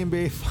 7 of the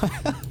NBA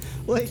Finals.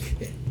 Like,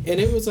 and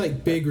it was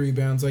like big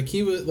rebounds. Like,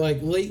 he was like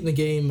late in the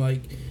game,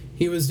 like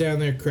he was down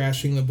there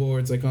crashing the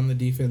boards like on the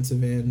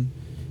defensive end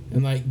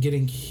and like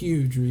getting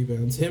huge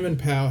rebounds. Him and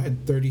Powell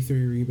had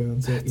 33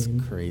 rebounds that game.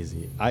 That's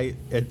crazy. I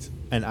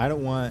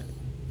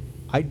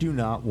do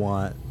not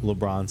want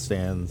LeBron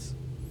stans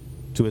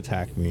to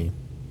attack me.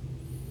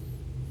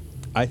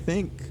 I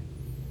think,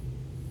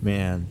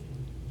 man,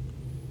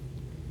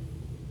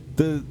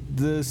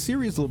 the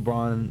series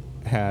LeBron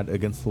had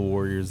against the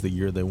Warriors the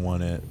year they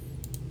won it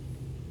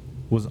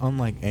was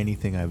unlike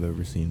anything I've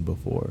ever seen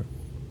before.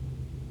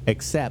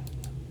 Except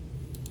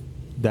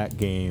that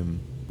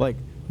game. Like,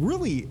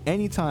 really,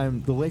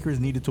 anytime the Lakers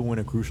needed to win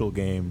a crucial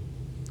game,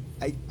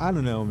 I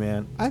don't know,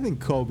 man. I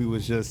think Kobe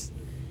was just,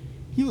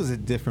 he was a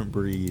different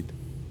breed.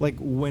 Like,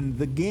 when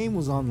the game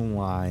was on the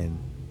line,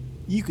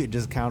 you could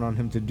just count on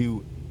him to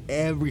do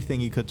everything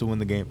he could to win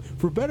the game.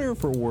 For better or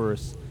for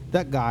worse,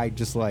 that guy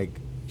just, like,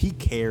 he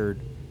cared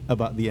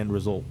about the end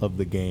result of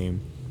the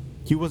game.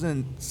 He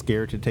wasn't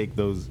scared to take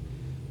those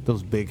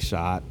big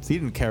shots. He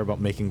didn't care about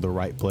making the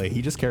right play.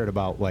 He just cared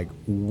about, like,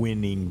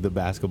 winning the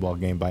basketball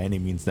game by any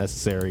means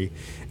necessary.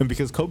 And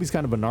because Kobe's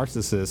kind of a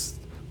narcissist,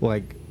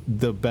 like,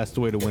 the best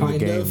way to win the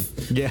game.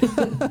 Yeah.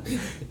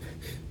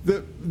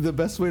 The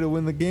best way to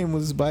win the game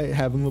was by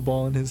having the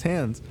ball in his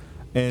hands.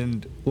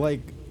 And,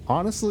 like,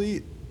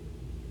 honestly,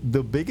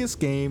 the biggest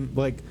game,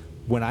 like,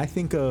 when I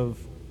think of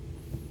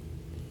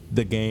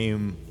the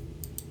game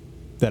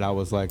that I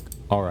was like,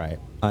 all right,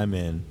 I'm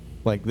in.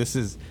 Like, this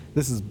is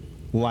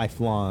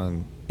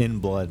lifelong in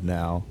blood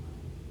now.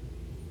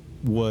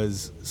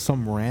 Was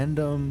some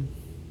random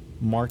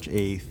March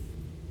 8th,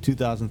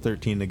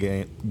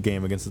 2013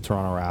 game against the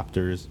Toronto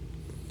Raptors.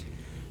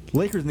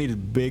 Lakers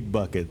needed big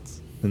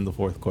buckets in the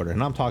fourth quarter,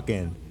 and I'm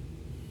talking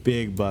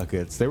big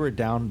buckets. They were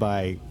down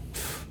by,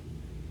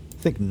 I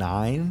think,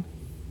 9.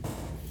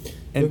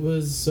 And it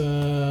was,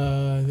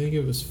 I think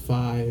it was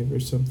 5 or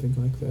something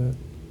like that.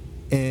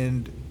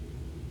 And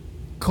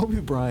Kobe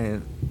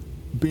Bryant,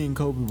 being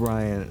Kobe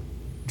Bryant,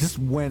 just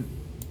went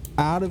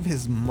out of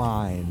his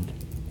mind,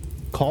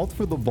 called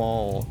for the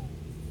ball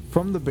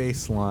from the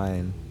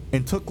baseline,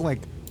 and took like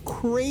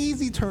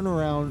crazy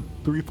turnaround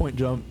 3-point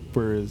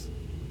jumpers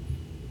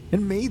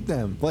and made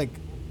them like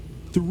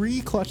 3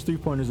 clutch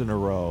 3-pointers in a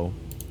row.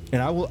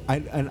 And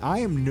I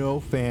am no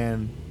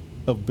fan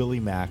of Billy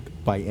Mack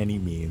by any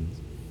means,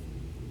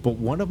 but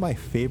one of my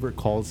favorite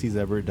calls he's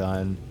ever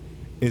done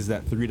is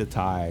that 3 to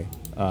tie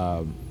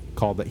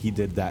call that he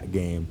did that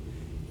game.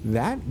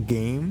 That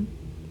game,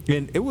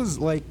 and it was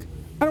like,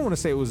 I don't want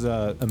to say it was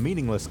a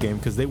meaningless game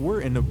because they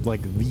were in the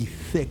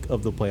thick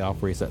of the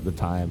playoff race at the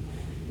time,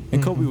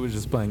 and Kobe was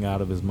just playing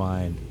out of his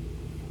mind.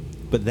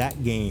 But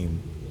that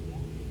game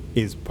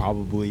is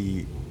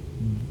probably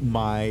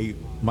my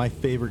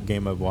favorite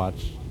game I've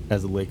watched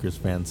as a Lakers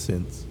fan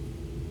since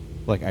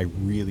like I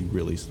really,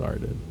 really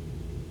started.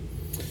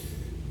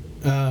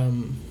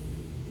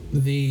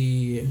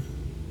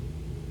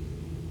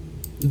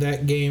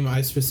 That game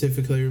I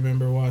specifically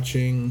remember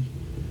watching.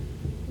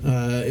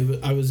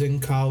 I was in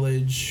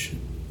college.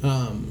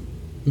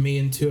 Me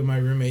and 2 of my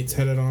roommates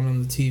had it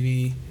on the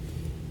TV,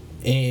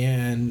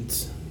 and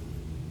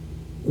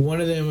one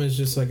of them was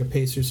just like a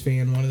Pacers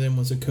fan. One of them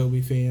was a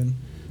Kobe fan.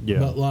 Yeah.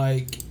 But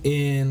like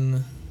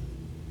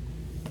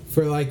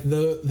for like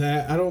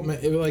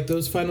it was like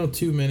those final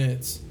 2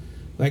 minutes.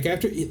 Like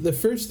after the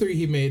first 3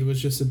 he made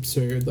was just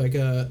absurd. Like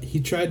he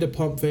tried to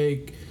pump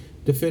fake,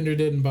 defender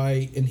didn't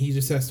bite, and he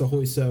just has to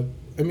hoist up.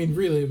 I mean,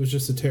 really, it was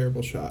just a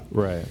terrible shot.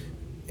 Right.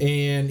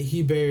 And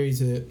he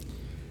buries it.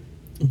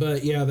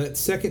 But yeah, that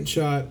second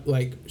shot,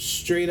 like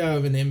straight out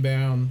of an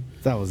inbound,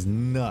 That was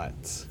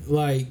nuts.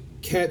 like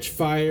catch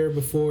fire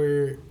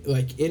before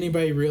like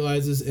anybody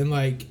realizes, and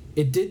like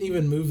it didn't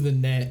even move the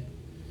net.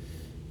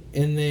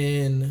 And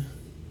then,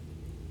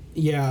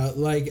 yeah,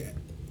 like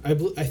I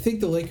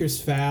think the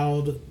Lakers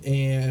fouled,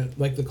 and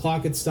like the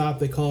clock had stopped.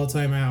 They call a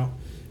timeout,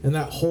 and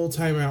that whole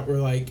timeout we're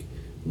like,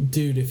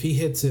 dude, if he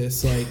hits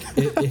this, like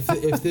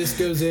if this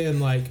goes in,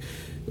 like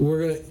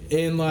we're gonna,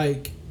 and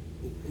like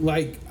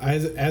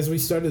as we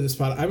started this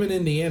spot, I'm in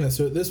Indiana,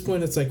 so at this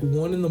point it's like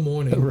 1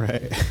 a.m,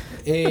 Right.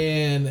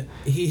 and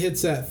he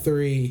hits that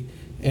 3,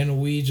 and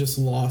we just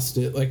lost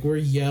it. Like we're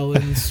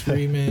yelling,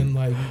 screaming,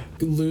 like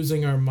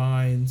losing our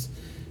minds.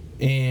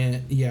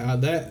 And yeah,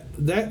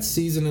 that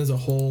season as a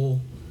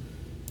whole,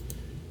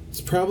 it's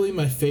probably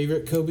my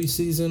favorite Kobe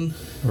season.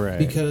 Right.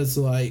 Because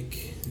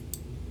like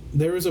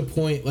there was a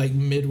point like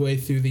midway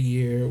through the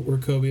year where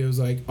Kobe was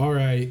like, all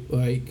right,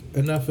 like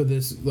enough of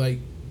this like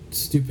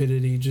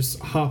stupidity, just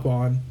hop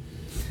on.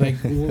 Like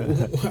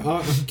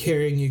I'm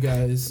carrying you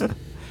guys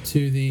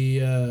to the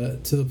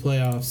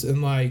playoffs.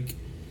 And like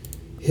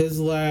his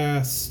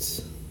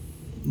last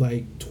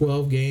like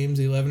 12 games,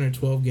 11 or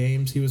 12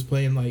 games, he was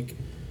playing like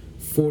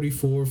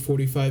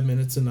 45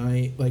 minutes a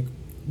night, like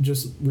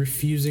just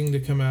refusing to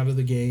come out of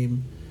the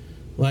game.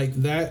 Like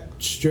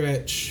that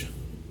stretch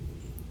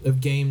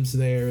of games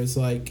there is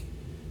like,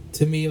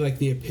 to me, like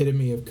the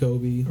epitome of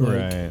Kobe.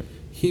 Like, Right.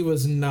 he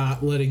was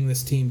not letting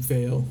this team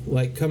fail.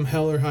 Like come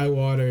hell or high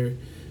water,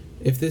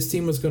 if this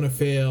team was going to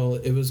fail,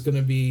 it was going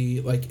to be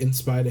like in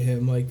spite of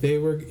him. Like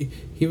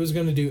he was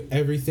going to do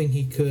everything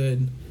he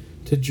could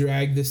to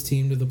drag this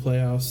team to the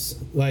playoffs.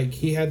 Like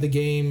he had the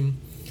game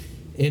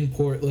in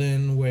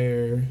Portland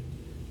where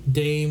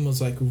Dame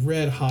was like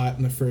red hot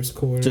in the first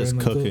quarter, Just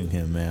and like cooking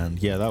him, man.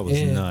 Yeah, that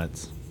was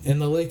nuts. and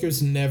the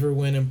Lakers never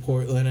win in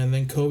Portland. And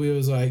then Kobe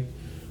was like,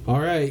 all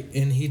right,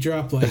 and he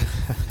dropped like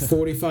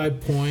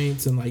 45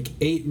 points and like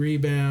 8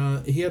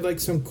 rebounds. He had like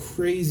some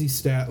crazy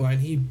stat line.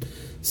 He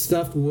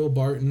stuffed Will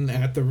Barton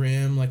at the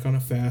rim like on a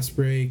fast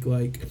break.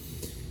 Like,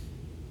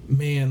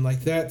 man,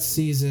 like that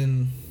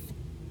season,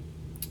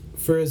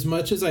 for as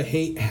much as I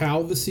hate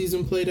how the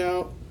season played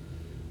out,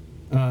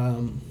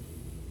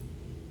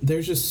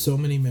 there's just so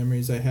many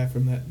memories I have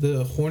from that.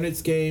 The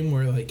Hornets game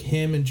where like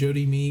him and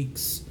Jody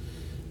Meeks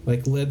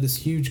like led this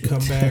huge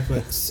comeback,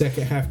 like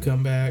second half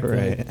comeback,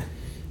 Right. like,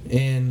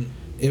 and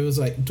it was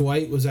like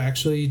Dwight was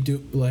actually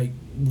like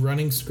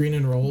running screen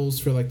and rolls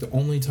for like the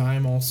only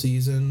time all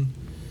season,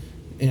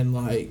 and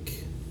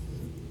like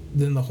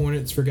then the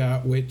Hornets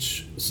forgot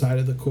which side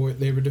of the court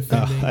they were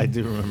defending. I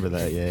do remember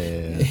that.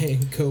 Yeah.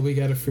 And Kobe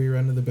got a free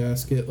run to the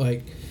basket.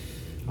 Like,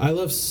 I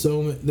love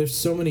there's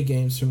so many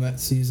games from that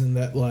season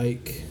that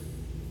like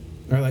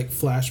are like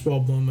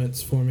flashbulb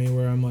moments for me,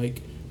 where I'm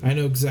like, I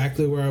know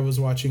exactly where I was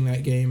watching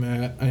that game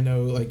at. I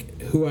know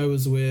like who I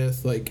was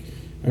with. Like,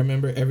 I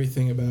remember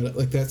everything about it.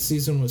 Like that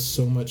season was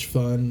so much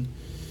fun.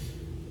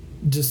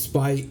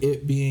 despite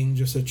it being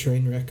just a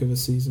train wreck of a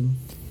season.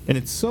 And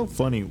it's so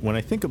funny when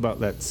I think about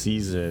that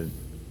season.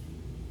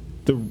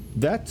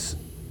 That's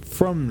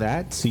from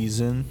that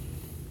season.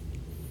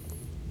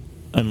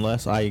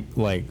 Unless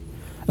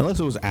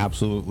it was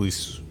absolutely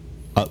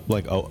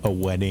like a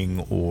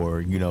wedding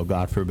or, you know,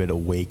 God forbid, a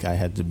wake I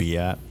had to be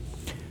at,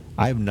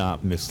 I have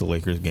not missed the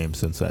Lakers game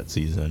since that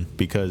season,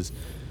 because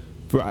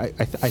I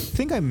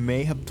think I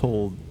may have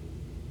told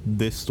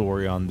this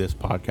story on this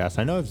podcast.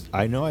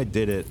 I know I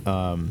did it.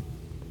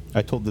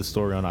 I told this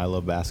story on I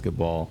Love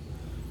Basketball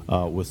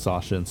with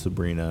Sasha and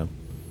Sabrina,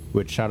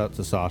 which shout out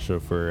to Sasha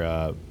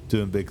for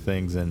doing big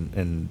things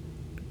and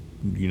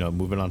you know,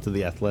 moving on to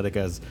The Athletic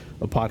as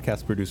a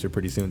podcast producer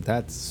pretty soon.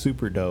 That's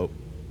super dope.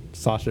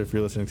 Sasha, if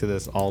you're listening to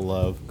this, all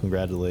love,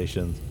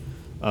 congratulations.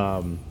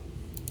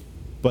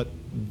 But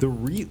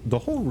the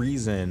whole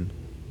reason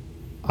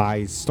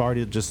I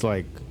started just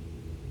like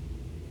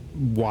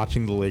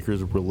watching the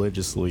Lakers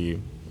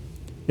religiously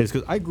is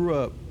because I grew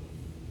up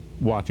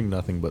watching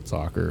nothing but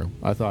soccer.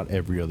 I thought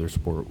every other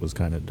sport was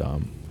kind of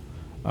dumb.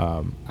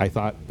 I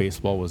thought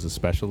baseball was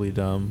especially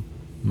dumb.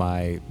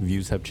 My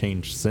views have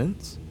changed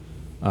since.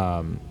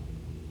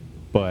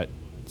 But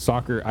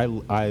soccer, I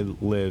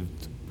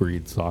lived,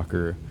 breathed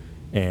soccer,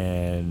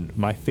 and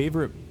my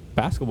favorite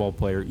basketball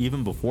player,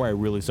 even before I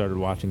really started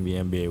watching the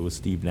NBA, was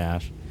Steve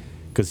Nash,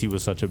 because he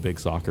was such a big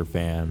soccer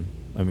fan.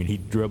 I mean, he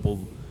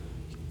dribbled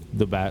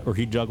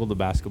he juggled the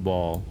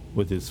basketball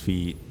with his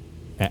feet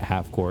at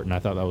half court, and I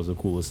thought that was the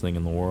coolest thing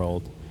in the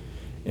world.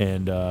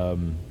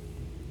 And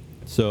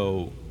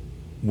so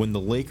when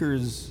the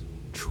Lakers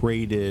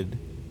traded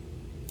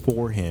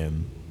for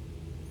him,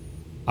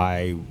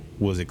 I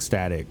was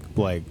ecstatic.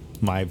 Like,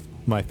 my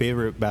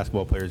favorite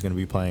basketball player is going to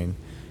be playing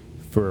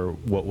for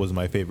what was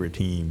my favorite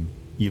team,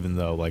 even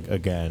though, like,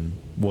 again,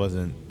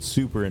 wasn't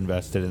super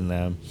invested in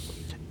them.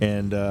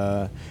 And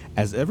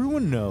as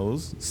everyone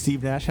knows,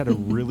 Steve Nash had a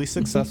really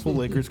successful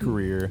Lakers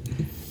career,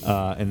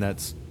 and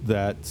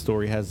that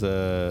story has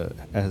a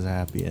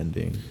happy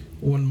ending.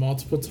 Won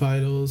multiple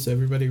titles.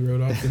 Everybody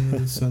rode off into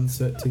the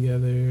sunset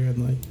together,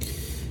 and like,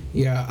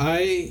 yeah,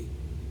 my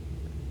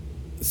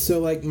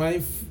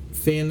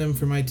fandom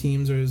for my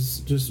teams is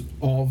just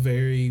all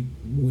very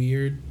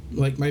weird.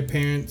 Like, my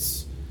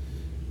parents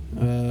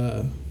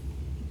are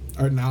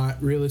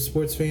not really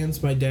sports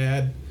fans. My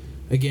dad,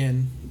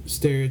 again,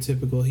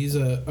 stereotypical, he's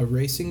a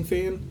racing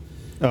fan.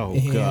 Oh,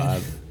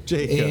 God.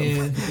 Jacob.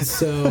 And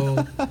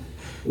so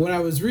when I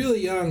was really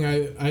young,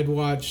 I'd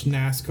watch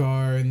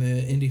NASCAR and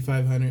the Indy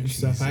 500 and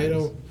stuff. I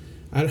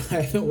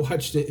haven't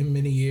watched it in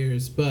many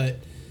years, but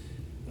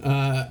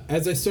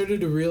as I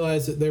started to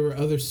realize that there were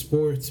other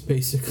sports,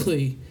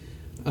 basically,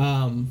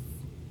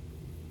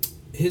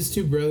 his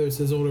two brothers,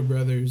 his older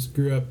brothers,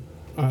 grew up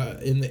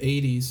in the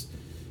 80s,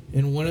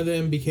 and one of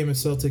them became a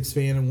Celtics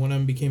fan and one of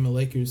them became a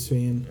Lakers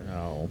fan.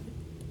 Oh.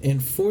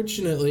 And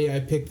fortunately, I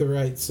picked the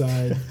right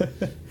side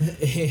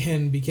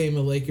and became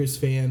a Lakers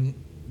fan,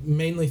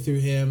 mainly through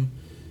him.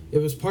 It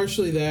was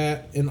partially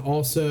that, and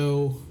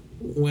also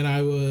when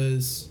I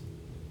was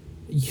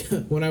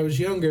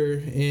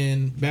younger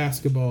in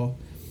basketball,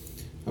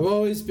 I've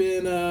always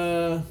been,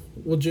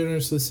 we'll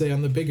generously say,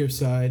 on the bigger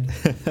side.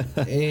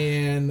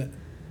 And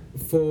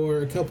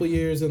for a couple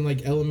years in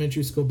like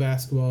elementary school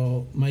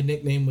basketball, my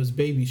nickname was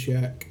Baby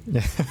Shaq.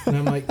 And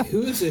I'm like,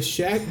 who is this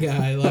Shaq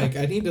guy? Like,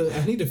 I need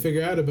to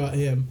figure out about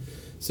him.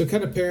 So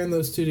kind of pairing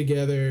those two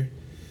together,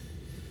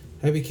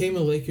 I became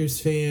a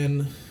Lakers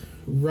fan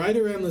right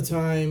around the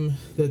time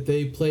that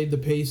they played the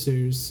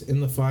Pacers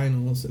in the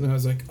finals, and I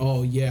was like,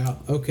 oh yeah,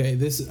 okay,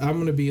 I'm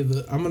gonna be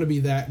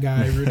that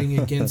guy rooting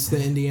against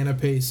the Indiana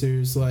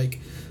Pacers. Like,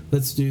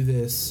 let's do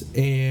this.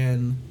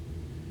 And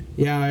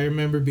yeah, I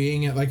remember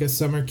being at like a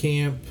summer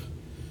camp,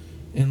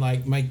 and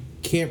like my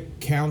camp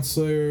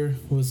counselor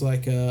was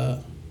like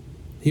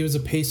he was a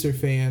Pacer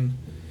fan,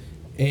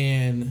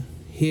 and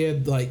he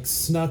had like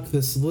snuck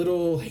this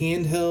little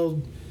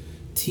handheld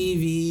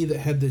TV that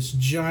had this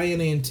giant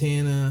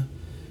antenna.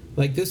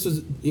 Like, this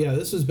was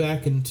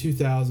back in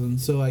 2000,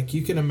 so like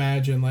you can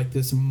imagine like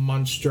this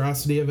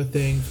monstrosity of a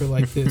thing for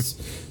like this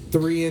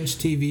 3-inch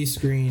TV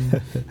screen.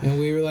 And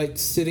we were like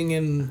sitting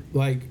in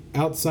like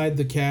outside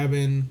the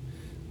cabin,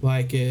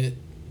 like it's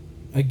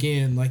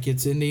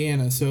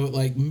Indiana, so at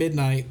like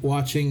midnight,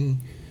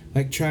 watching,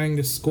 like trying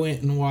to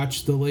squint and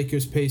watch the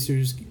Lakers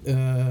Pacers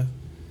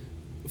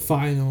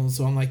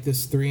finals on like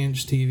this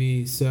 3-inch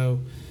TV.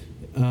 So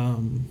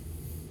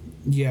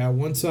yeah,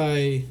 once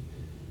I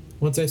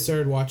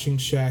started watching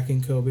Shaq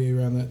and Kobe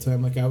around that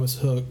time, like, I was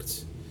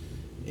hooked.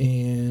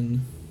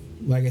 And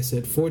like I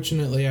said,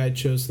 fortunately I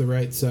chose the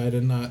right side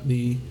and not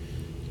the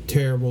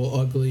terrible,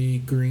 ugly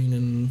green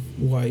and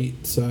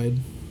white side.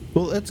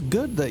 Well, it's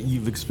good that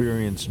you've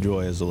experienced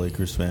joy as a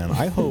Lakers fan.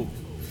 I hope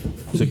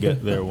to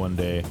get there one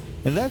day.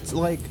 And that's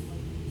like,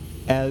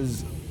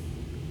 as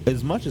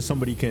much as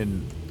somebody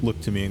can look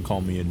to me and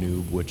call me a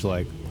noob, which,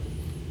 like,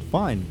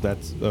 fine,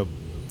 that's a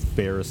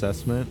fair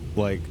assessment.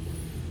 Like,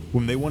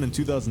 when they won in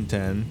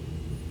 2010,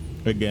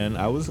 again,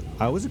 I was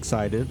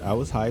excited. I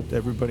was hyped.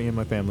 Everybody in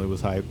my family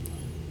was hyped.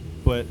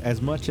 But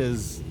as much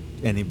as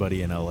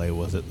anybody in LA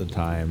was at the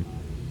time,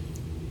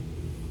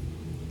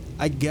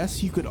 I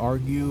guess you could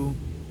argue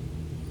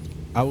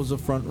I was a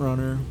front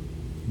runner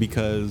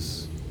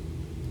because,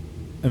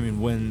 I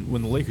mean, when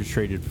the Lakers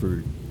traded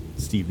for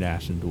Steve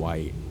Nash and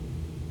Dwight,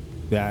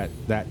 that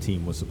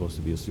team was supposed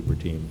to be a super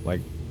team.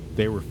 Like,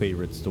 they were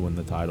favorites to win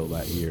the title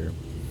that year.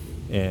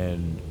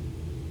 And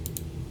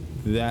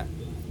that,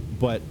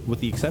 but with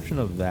the exception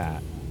of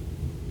that,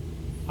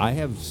 I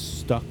have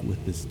stuck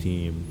with this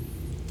team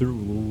through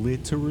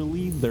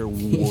literally their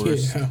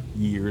worst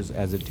years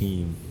as a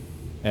team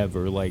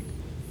ever. Like,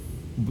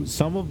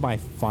 some of my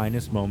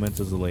finest moments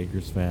as a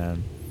Lakers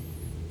fan,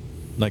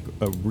 like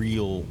a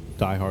real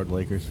diehard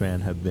Lakers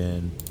fan, have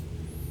been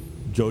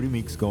Jody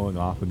Meeks going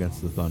off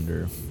against the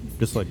Thunder,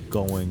 just like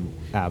going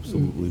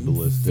absolutely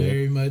ballistic.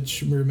 Very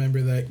much remember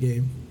that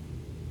game.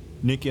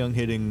 Nick Young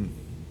hitting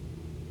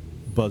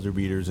buzzer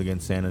beaters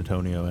against San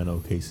Antonio and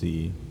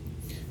OKC,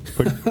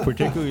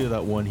 particularly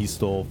that one he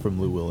stole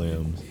from Lou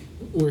Williams,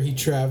 where he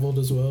traveled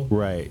as well.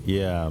 Right?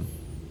 Yeah.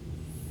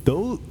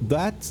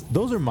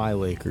 Those are my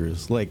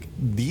Lakers. Like,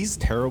 these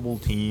terrible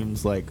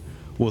teams, like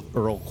with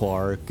Earl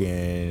Clark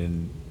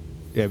and,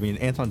 I mean,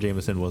 Anton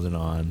Jameson wasn't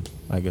on,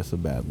 I guess, a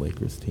bad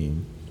Lakers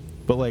team,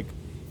 but like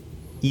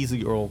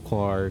easy Earl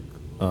Clark,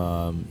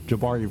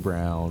 Jabari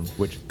Brown,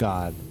 which,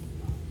 God,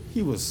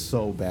 he was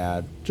so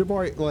bad.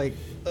 Jabari, like,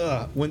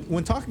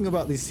 when talking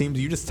about these teams,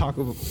 you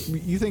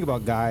think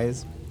about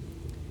guys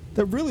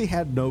that really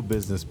had no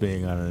business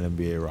being on an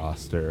NBA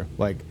roster,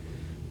 like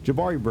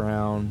Jabari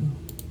Brown.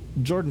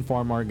 Jordan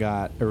Farmar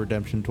got a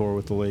redemption tour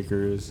with the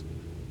Lakers.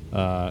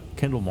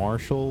 Kendall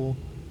Marshall,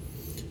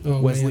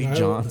 Wesley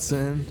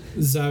Johnson,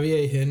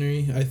 Xavier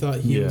Henry. I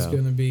thought he was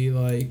going to be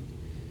like,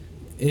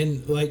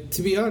 and like,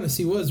 to be honest,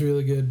 he was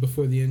really good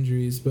before the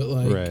injuries. But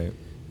like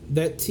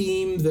that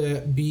team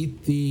that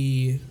beat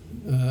the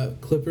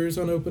Clippers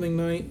on opening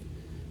night,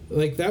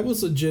 like, that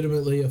was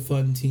legitimately a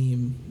fun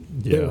team.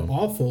 Yeah. They were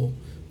awful,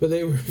 but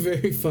they were a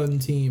very fun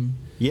team.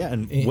 Yeah,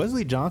 and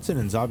Wesley Johnson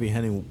and Xavier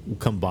Henry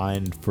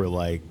combined for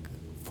like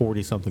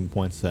 40-something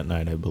points that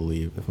night, I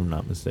believe, if I'm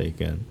not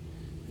mistaken.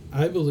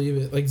 I believe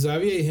it. Like,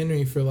 Xavier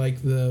Henry, for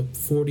like the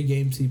 40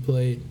 games he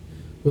played,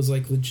 was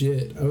like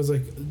legit. I was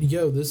like,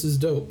 yo, this is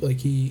dope. Like,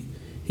 he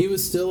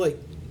was still like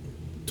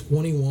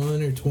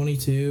 21 or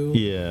 22.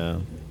 Yeah.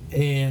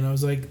 And I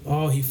was like,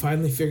 oh, he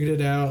finally figured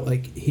it out.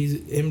 Like,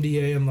 he's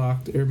MDA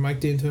unlocked, or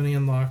Mike D'Antoni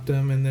unlocked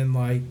him, and then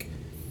like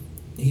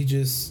he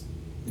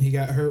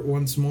got hurt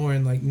once more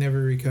and like never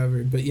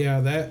recovered. But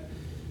yeah,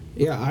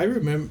 I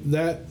remember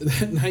that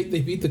night they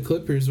beat the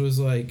Clippers was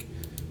like,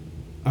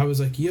 I was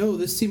like, yo,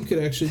 this team could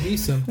actually be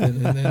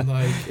something. And then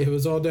like it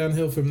was all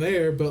downhill from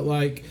there. But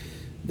like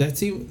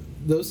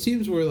those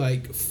teams were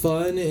like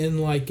fun in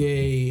like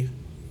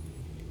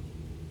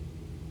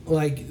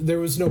there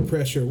was no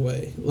pressure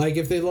way. Like,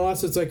 if they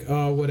lost, it's like,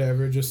 oh,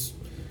 whatever, just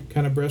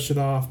kind of brush it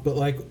off. But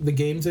like the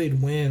games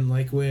they'd win,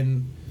 like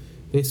when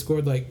they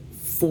scored like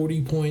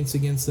 40 points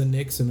against the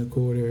Knicks in a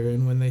quarter,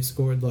 and when they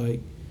scored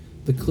like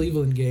the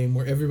Cleveland game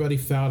where everybody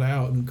fouled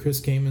out and Chris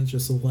Kamen's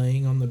just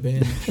laying on the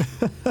bench.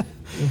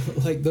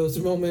 Like, those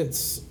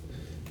moments,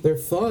 they're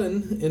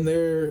fun, and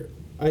they're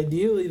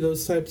ideally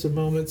those types of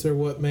moments are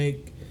what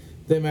make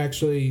them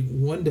actually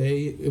one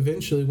day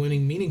eventually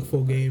winning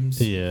meaningful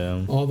games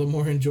all the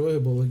more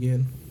enjoyable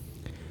again.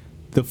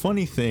 The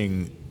funny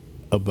thing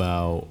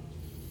about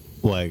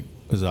like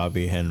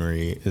Xavier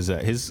Henry is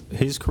that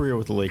his career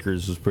with the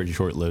Lakers was pretty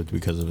short-lived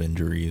because of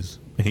injuries,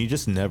 and he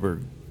just never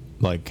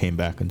like came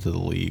back into the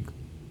league,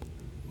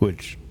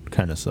 which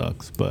kind of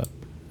sucks. But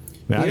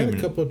he had a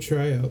couple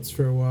tryouts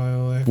for a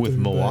while after, with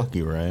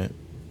Milwaukee, right?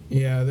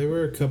 Yeah, there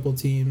were a couple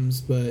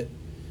teams, but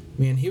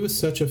man, he was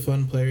such a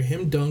fun player.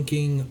 Him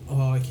dunking,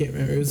 I can't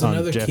remember. It was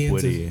another Jeff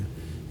Kansas. Witte.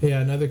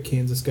 Yeah, another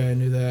Kansas guy. I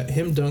knew that.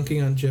 Him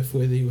dunking on Jeff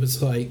Witte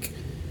was like,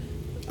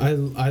 I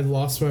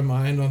lost my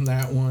mind on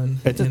that one.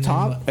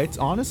 It's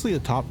honestly a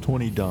top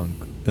 20 dunk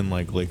in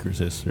like Lakers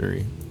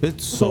history.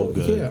 It's so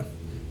good.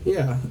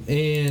 Yeah,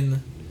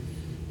 and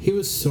he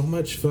was so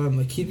much fun.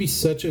 Like, he'd be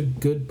such a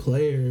good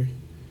player.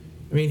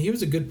 I mean, he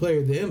was a good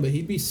player then, but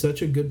he'd be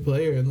such a good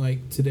player in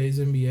like today's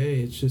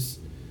NBA. It's just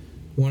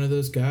one of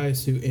those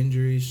guys who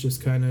injuries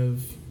just kind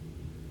of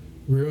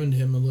ruined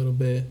him a little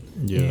bit.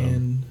 Yeah.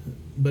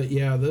 But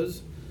yeah,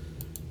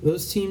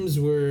 those teams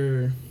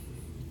were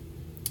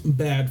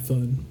bad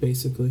fun,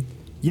 basically.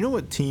 You know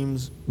what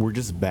teams were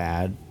just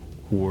bad?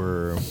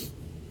 Were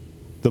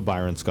the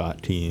Byron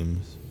Scott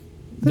teams.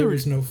 There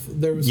was no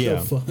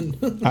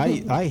fun.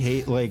 I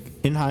hate, like,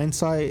 in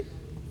hindsight,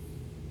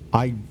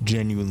 I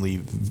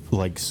genuinely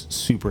like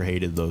super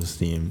hated those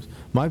teams.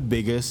 My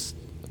biggest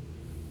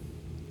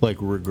like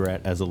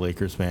regret as a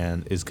Lakers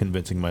fan is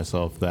convincing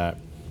myself that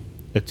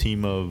a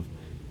team of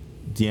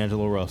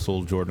D'Angelo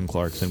Russell, Jordan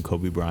Clarkson,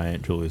 Kobe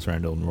Bryant, Julius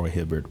Randle, and Roy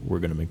Hibbert were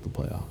going to make the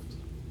playoffs.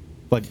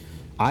 Like,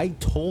 I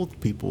told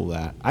people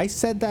that. I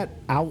said that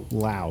out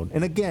loud.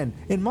 And again,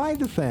 in my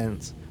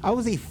defense, I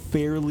was a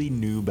fairly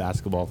new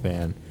basketball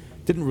fan.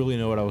 Didn't really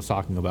know what I was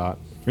talking about.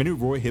 I knew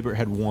Roy Hibbert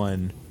had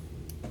won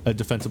a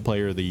Defensive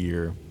Player of the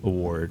Year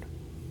award,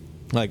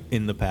 like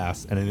in the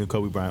past, and I knew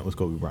Kobe Bryant was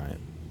Kobe Bryant.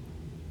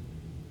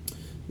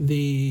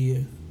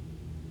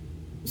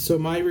 So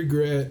my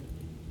regret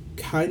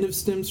kind of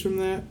stems from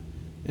that,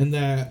 and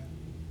that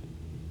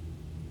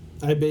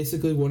I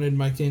basically wanted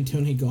Mike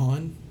D'Antoni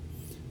gone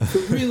for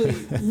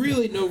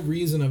really no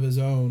reason of his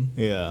own.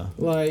 Yeah.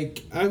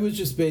 Like, I was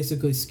just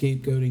basically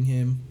scapegoating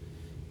him,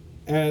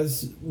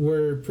 as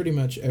were pretty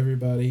much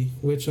everybody,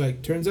 which,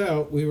 like, turns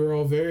out we were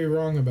all very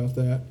wrong about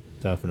that.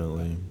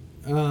 Definitely.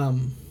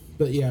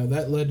 But yeah,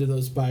 that led to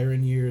those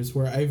Byron years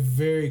where I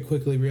very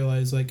quickly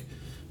realized, like,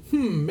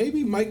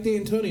 maybe Mike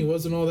D'Antoni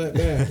wasn't all that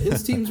bad.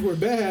 His teams were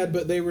bad,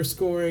 but they were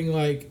scoring,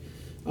 like,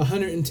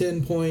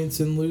 110 points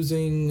and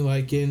losing,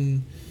 like,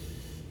 in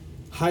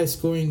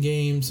high-scoring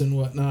games and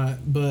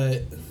whatnot.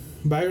 But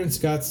Byron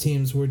Scott's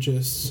teams were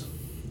just...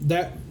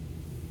 that...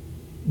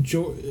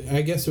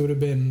 I guess it would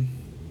have been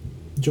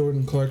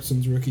Jordan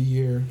Clarkson's rookie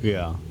year.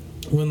 Yeah.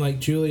 When,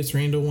 like, Julius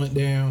Randle went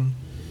down,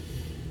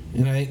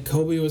 and I think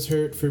Kobe was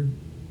hurt for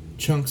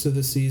chunks of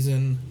the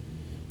season,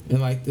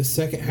 and, like, the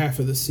second half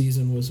of the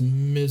season was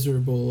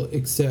miserable,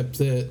 except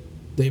that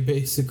they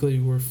basically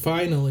were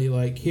finally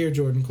like, here,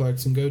 Jordan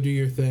Clarkson, go do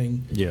your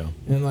thing. Yeah.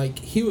 And, like,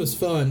 he was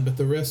fun, but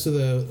the rest of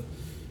the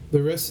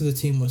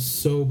team was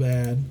so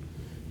bad.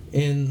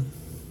 And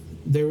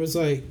there was,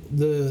 like,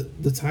 the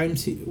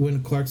times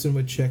when Clarkson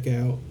would check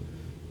out,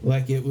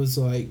 like, it was,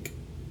 like,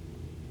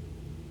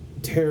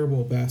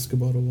 terrible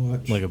basketball to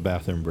watch. Like a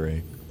bathroom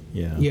break.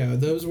 Yeah. Yeah,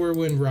 those were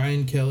when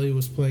Ryan Kelly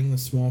was playing the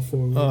small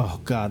forward.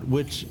 Oh, God.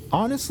 Which,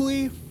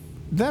 honestly,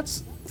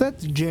 that's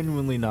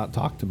genuinely not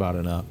talked about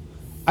enough.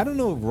 I don't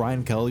know if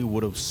Ryan Kelly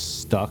would have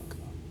stuck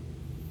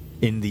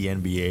in the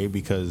NBA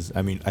because,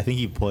 I mean, I think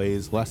he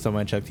plays, last time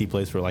I checked, he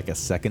plays for, like, a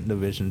second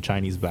division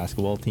Chinese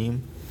basketball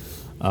team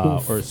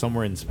or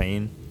somewhere in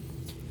Spain.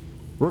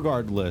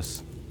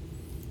 Regardless,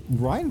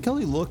 Ryan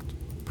Kelly looked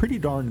pretty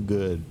darn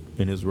good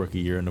in his rookie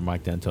year under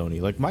Mike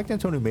D'Antoni. Like, Mike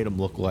D'Antoni made him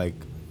look like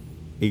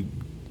a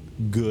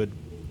good,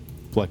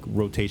 like,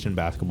 rotation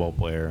basketball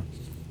player.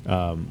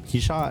 He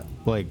shot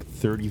like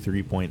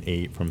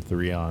 33.8 from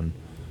 3 on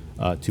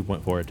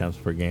 2.4 attempts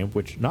per game,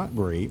 which not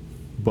great,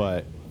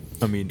 but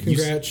I mean,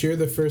 congrats, you're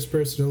the first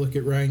person to look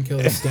at Ryan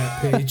Kelly's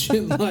stat page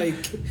in like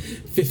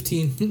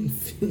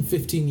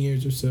 15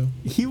 years or so.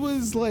 He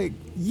was like,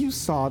 you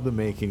saw the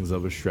makings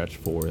of a stretch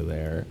 4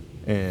 there,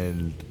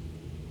 and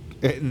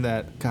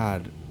that,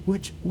 God,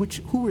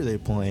 who were they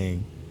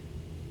playing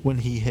when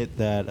he hit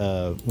that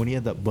when he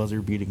had that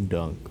buzzer beating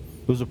dunk?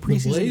 It was a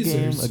preseason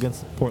game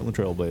against the Portland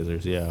Trail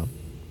Blazers. Yeah,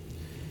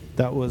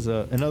 that was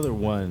another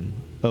one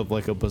of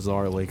like a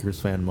bizarre Lakers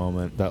fan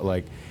moment that,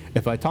 like,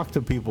 if I talk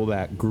to people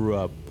that grew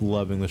up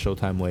loving the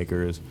Showtime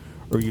Lakers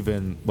or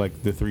even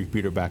like the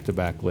three-peater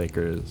back-to-back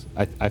Lakers,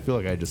 I feel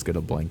like I just get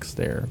a blank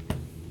stare.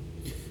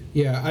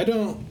 Yeah,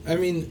 I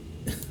mean,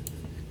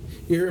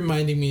 you're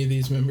reminding me of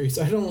these memories.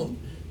 I don't,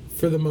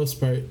 for the most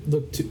part,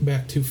 look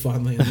back too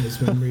fondly on those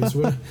memories.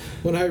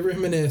 When I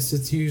reminisce,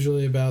 it's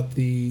usually about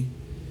the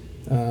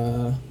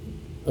 08,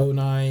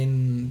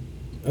 09,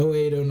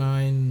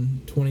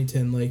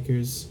 2010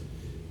 Lakers,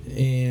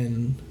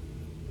 and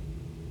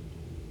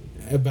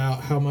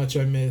about how much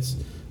I miss,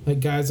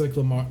 like, guys like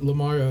Lamar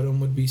Odom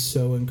would be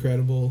so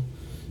incredible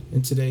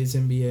in today's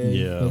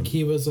NBA. Yeah. Like,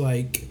 he was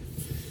like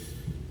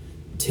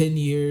 10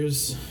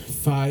 years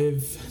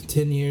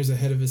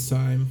ahead of his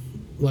time.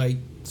 Like,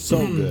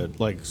 so good.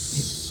 Like,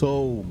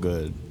 so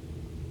good.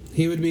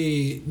 He would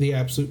be the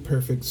absolute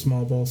perfect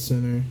small ball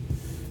center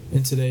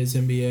in today's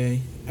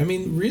NBA. I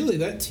mean, really,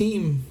 that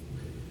team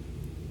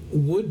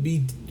would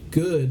be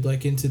good,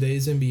 like, in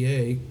today's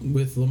NBA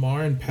with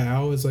Lamar and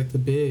Powell as, like, the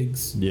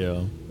bigs.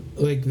 Yeah.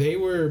 Like, they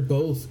were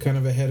both kind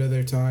of ahead of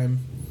their time.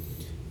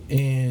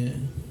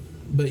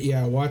 But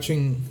yeah,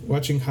 watching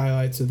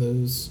highlights of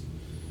those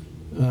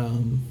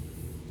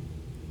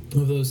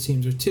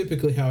teams are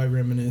typically how I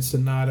reminisce,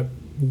 and not a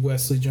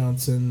Wesley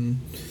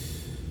Johnson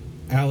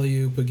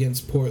alley-oop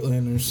against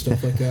Portland or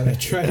stuff like that. I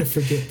try to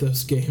forget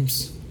those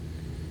games.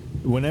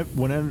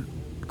 Whenever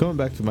going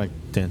back to Mike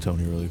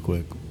D'Antoni really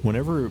quick,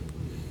 whenever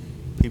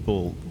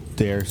people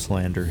dare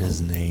slander his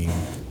name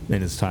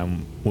in his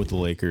time with the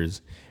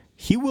Lakers,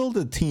 he willed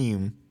a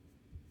team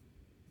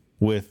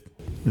with,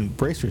 and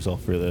brace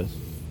yourself for this,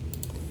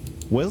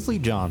 Wesley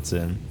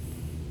Johnson,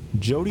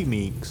 Jody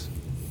Meeks,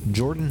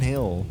 Jordan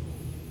Hill,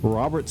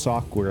 Robert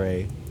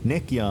Sacre,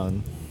 Nick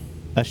Young,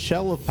 a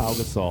shell of Pau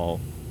Gasol,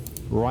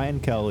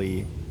 Ryan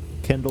Kelly,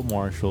 Kendall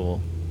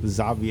Marshall,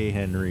 Xavier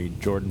Henry,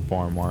 Jordan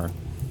Farmar,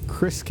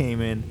 Chris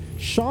Kaman,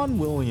 Sean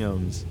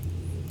Williams,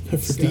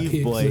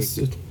 Steve Blake,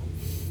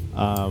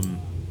 and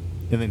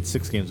then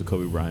 6 games with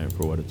Kobe Bryant,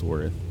 for what it's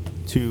worth,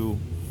 to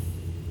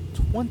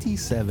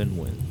 27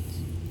 wins.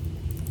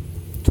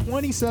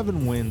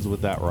 27 wins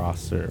with that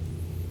roster.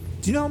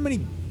 Do you know how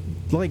many,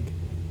 like,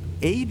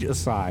 age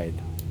aside,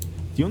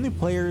 the only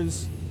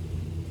players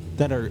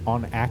that are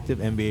on active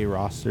NBA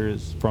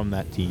rosters from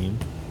that team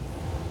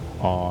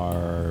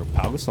are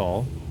Pau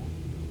Gasol,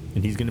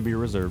 and he's going to be a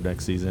reserve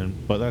next season,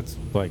 but that's,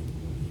 like,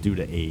 due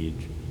to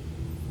age.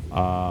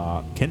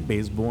 Kent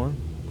Bazemore,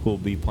 who will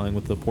be playing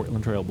with the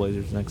Portland Trail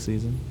Blazers next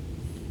season.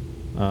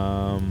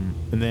 And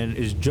then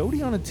is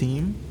Jody on a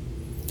team?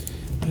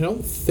 I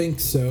don't think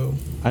so.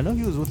 I know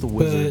he was with the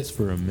Wizards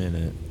for a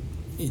minute.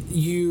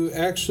 You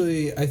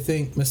actually, I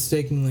think,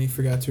 mistakenly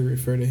forgot to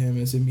refer to him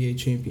as NBA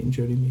champion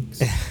Jody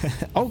Meeks.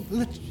 Oh,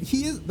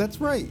 he is. That's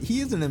right.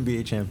 He is an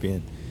NBA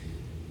champion.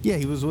 Yeah,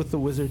 he was with the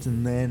Wizards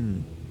and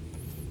then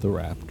the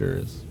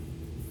Raptors.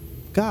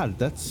 God,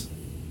 that's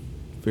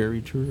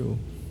very true.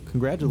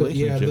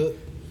 Congratulations. But yeah,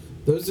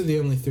 those are the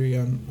only three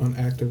on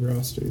active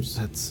rosters.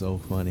 That's so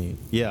funny.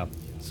 Yeah.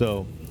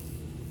 So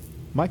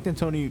Mike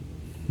D'Antoni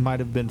might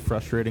have been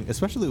frustrating,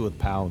 especially with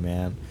Pau,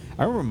 man.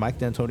 I remember Mike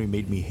D'Antoni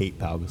made me hate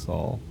Pau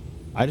Gasol.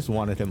 I just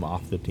wanted him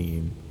off the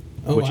team.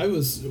 Oh, I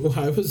was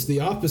the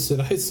opposite.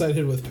 I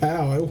sided with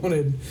Pau. I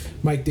wanted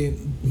Mike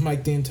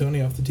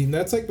D'Antoni off the team.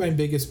 That's like my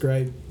biggest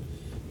gripe.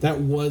 That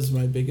was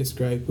my biggest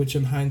gripe, which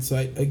in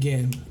hindsight,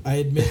 again, I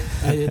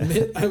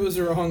admit I was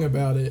wrong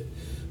about it.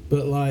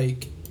 But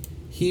like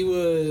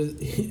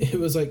it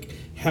was like,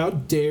 how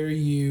dare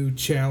you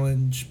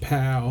challenge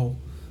Pau?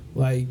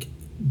 Like,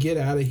 get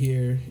out of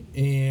here.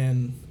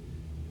 And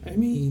I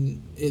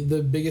mean,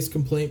 the biggest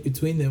complaint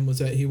between them was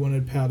that he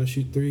wanted Pau to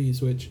shoot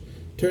threes, which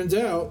turns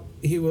out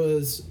he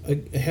was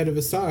ahead of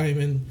his time,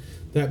 and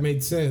that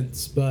made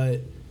sense.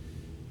 But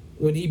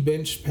when he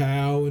benched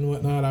Pau and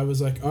whatnot, I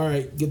was like, all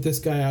right, get this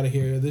guy out of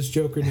here. This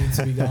Joker needs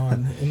to be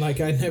gone. And like,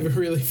 I never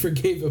really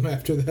forgave him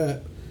after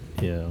that.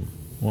 Yeah.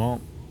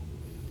 Well,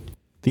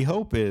 the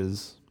hope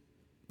is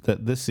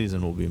that this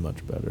season will be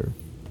much better.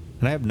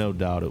 And I have no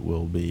doubt it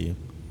will be.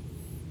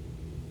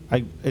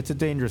 It's a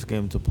dangerous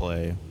game to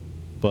play,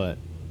 but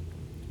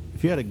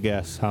if you had to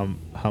guess how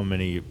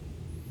many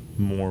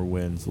more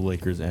wins the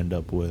Lakers end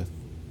up with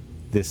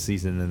this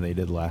season than they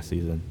did last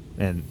season,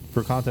 and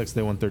for context,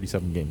 they won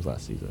 37 games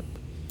last season.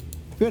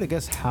 If you had to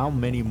guess how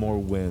many more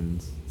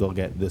wins they'll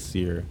get this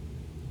year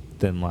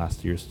than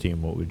last year's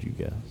team, what would you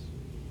guess?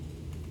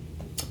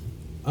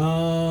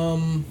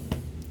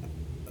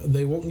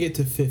 They won't get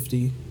to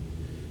 50.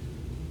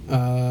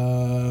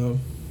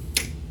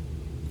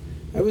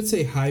 I would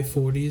say high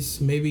 40s.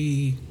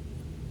 Maybe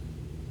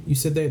you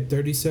said they had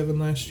 37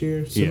 last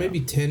year, so yeah.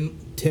 Maybe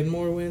 10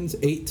 more wins,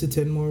 8 to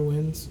 10 more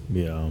wins.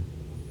 Yeah.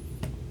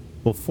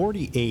 Well,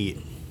 48,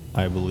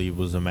 I believe,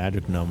 was a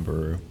magic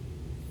number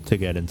to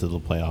get into the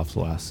playoffs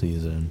last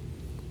season.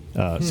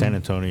 San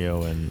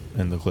Antonio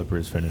and the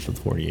Clippers finished with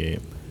 48.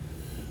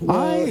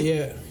 Well,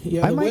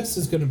 the West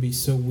is going to be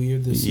so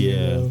weird this year,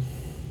 though.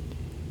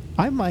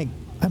 I might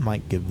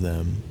give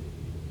them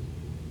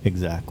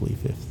exactly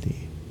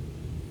 50.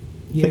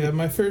 Yeah,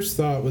 my first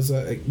thought was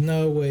like,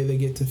 no way they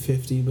get to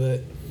 50,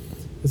 but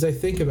as I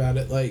think about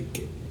it,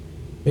 like,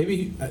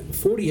 maybe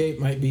 48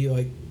 might be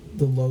like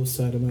the low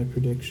side of my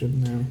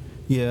prediction now.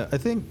 Yeah, I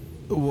think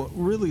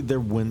really their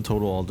win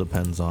total all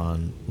depends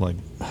on like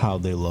how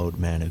they load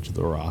manage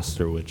the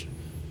roster, which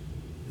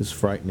is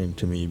frightening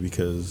to me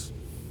because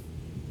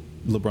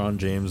LeBron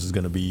James is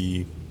going to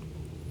be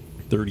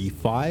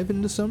 35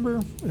 in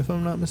December, if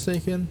I'm not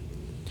mistaken,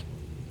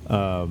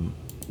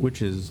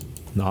 which is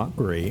not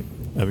great.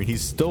 I mean,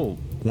 he's still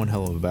one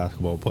hell of a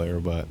basketball player,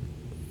 but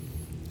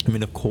I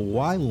mean, if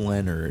Kawhi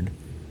Leonard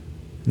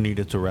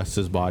needed to rest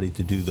his body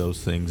to do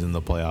those things in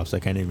the playoffs, I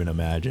can't even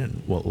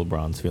imagine what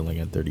LeBron's feeling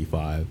at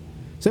 35.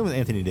 Same with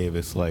Anthony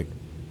Davis, like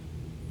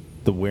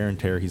the wear and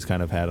tear he's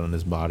kind of had on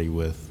his body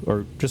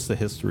or just the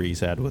history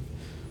he's had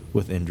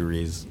with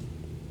injuries.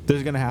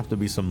 There's going to have to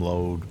be some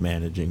load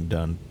managing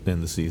done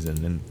in the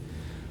season, and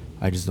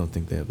I just don't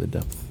think they have the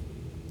depth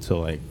to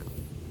like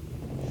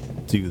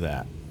do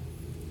that.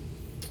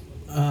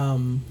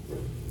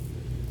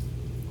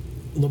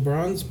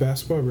 LeBron's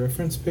basketball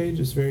reference page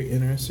is very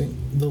interesting.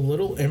 The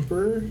Little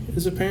Emperor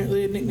is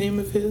apparently a nickname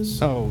of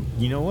his. Oh,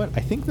 you know what? I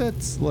think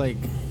that's like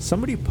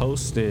somebody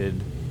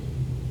posted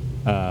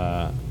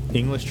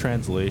English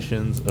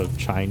translations of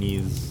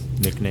Chinese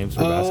nicknames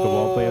for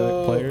basketball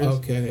players.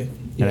 Okay.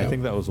 Yeah. And I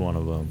think that was one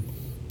of them.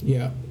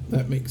 Yeah,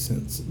 that makes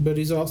sense. But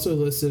he's also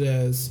listed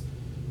as,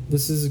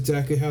 this is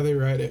exactly how they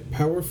write it,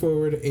 power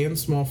forward and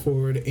small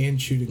forward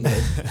and shooting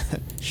guard.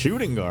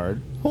 Shooting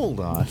guard? Hold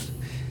on.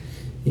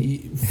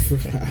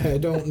 I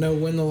don't know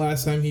when the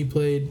last time he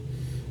played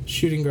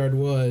shooting guard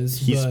was,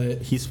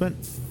 but he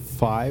spent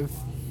 5%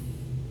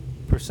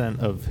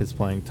 of his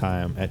playing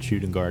time at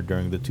shooting guard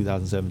during the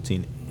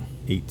 2017-18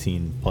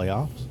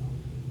 playoffs.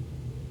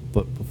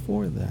 But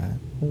before that,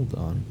 hold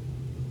on.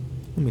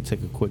 Let me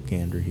take a quick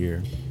gander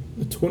here.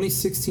 The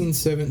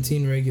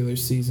 2016-17 regular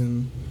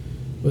season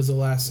was the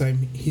last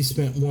time he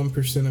spent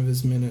 1% of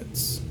his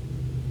minutes.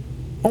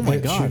 Oh my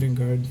God! Shooting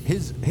guard.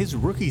 His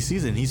rookie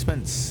season, he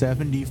spent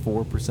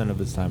 74% of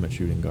his time at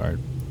shooting guard.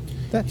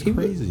 That's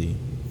crazy.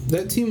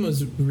 That team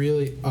was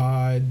really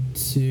odd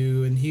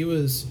too, and he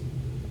was,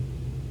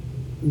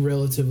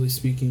 relatively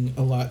speaking,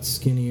 a lot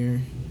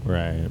skinnier.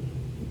 Right.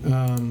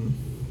 I'm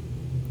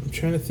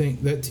trying to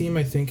think. That team,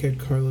 I think, had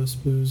Carlos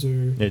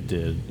Boozer. It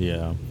did,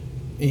 yeah.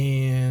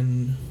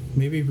 And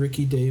maybe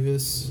Ricky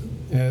Davis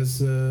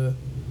as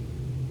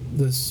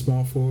the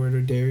small forward,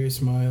 or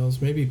Darius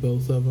Miles, maybe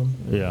both of them.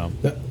 Yeah.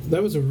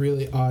 That was a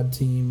really odd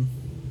team.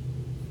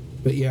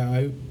 But yeah,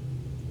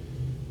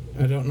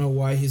 I don't know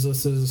why he's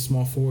listed as a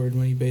small forward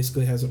when he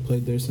basically hasn't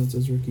played there since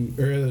his rookie,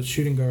 or a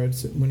shooting guard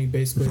when he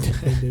basically hasn't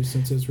played there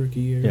since his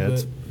rookie year. Yeah,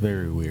 it's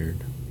very weird.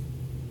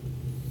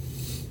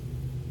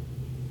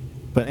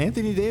 But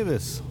Anthony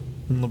Davis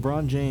and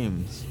LeBron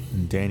James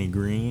and Danny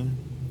Green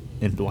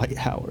and Dwight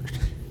Howard.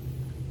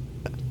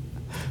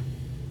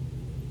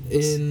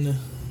 In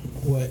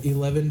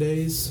 11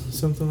 days,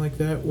 something like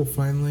that,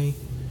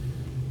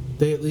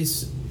 they at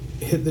least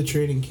hit the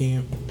training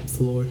camp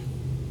floor.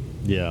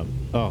 Yeah.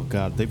 Oh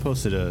God, they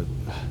posted a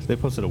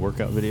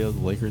workout video the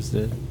Lakers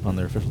did on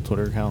their official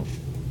Twitter account.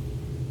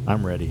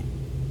 I'm ready.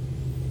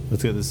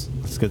 Let's get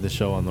this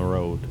show on the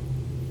road.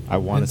 I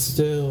want And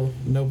still,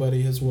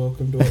 nobody has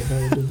welcomed Dwight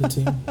Howard to the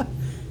team.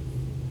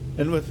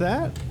 And with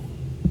that,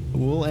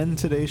 we'll end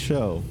today's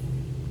show.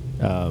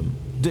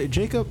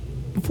 Jacob,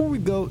 before we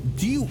go,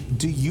 do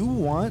you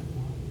want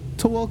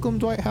to welcome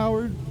Dwight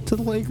Howard to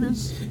the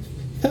Lakers?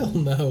 Hell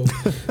no.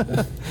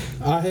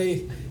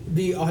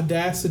 The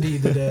audacity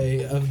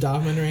today of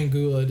Daman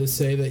Rangula to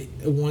say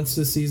that once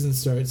the season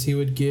starts, he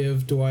would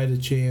give Dwight a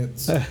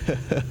chance.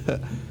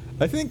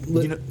 I think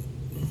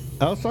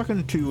I was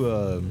talking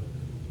to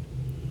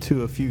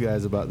a few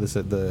guys about this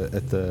at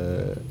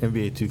the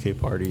NBA 2K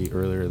party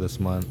earlier this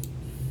month,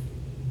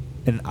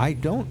 and I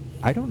don't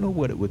know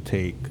what it would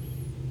take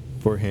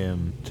for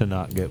him to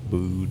not get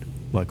booed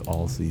like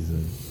all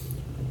season.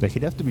 Like,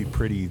 he'd have to be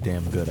pretty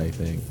damn good, I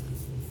think.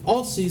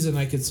 All season,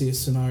 I could see a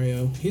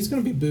scenario. He's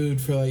going to be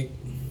booed for,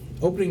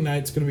 opening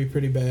night's going to be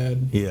pretty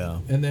bad. Yeah.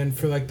 And then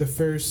for, the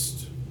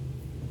first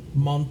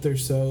month or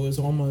so is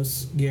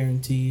almost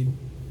guaranteed.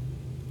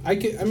 I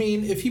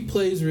mean, if he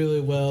plays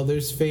really well,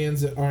 there's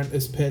fans that aren't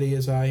as petty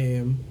as I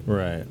am.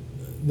 Right.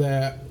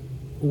 That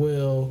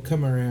will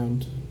come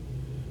around.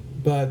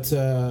 But,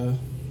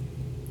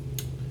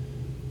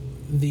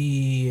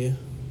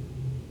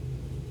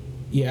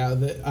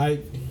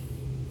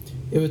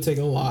 it would take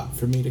a lot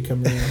for me to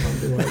come around on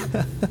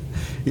Dwight.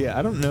 Yeah,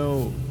 I don't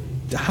know.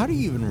 How do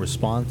you even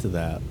respond to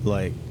that?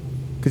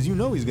 Because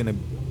he's going to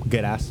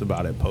get asked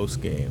about it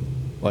post-game.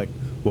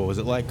 What was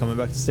it like coming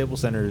back to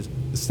Staples Center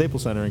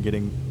and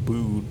getting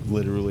booed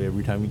literally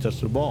every time he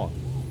touched the ball?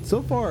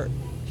 So far,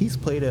 he's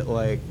played it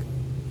I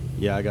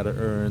got to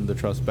earn the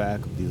trust back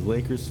of these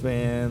Lakers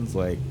fans.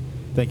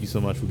 Thank you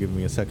so much for giving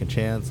me a second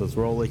chance. Let's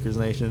roll, Lakers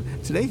Nation.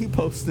 Today he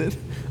posted,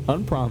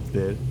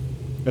 unprompted,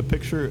 a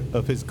picture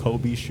of his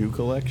Kobe shoe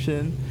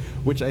collection,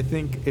 which I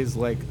think is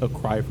a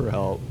cry for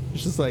help.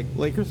 It's just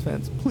Lakers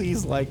fans,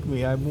 please like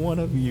me. I'm one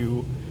of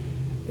you.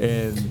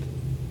 And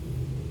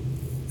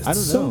I don't know.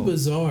 It's so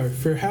bizarre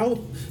for how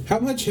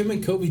much him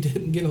and Kobe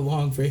didn't get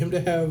along. For him to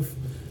have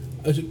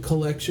a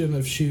collection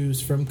of shoes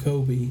from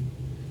Kobe,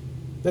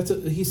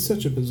 he's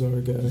such a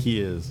bizarre guy. He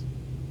is,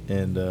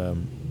 and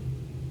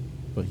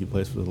but he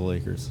plays for the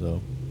Lakers,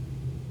 so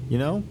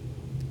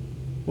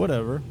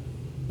whatever.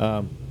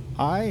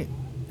 I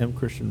am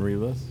Christian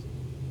Rivas,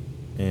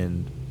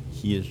 and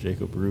he is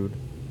Jacob Rude.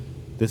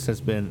 This has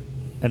been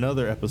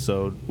another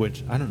episode,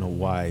 which I don't know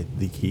why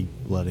they keep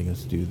letting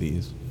us do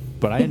these,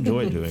 but I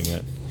enjoy doing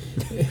it.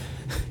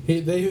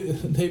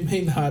 They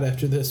may not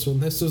after this one.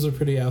 This was a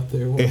pretty out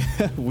there one.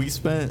 We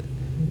spent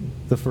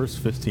the first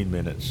 15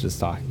 minutes just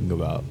talking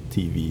about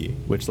TV,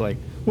 which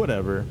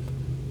whatever.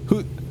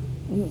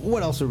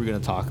 What else are we going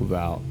to talk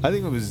about? I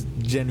think it was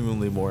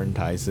genuinely more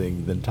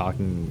enticing than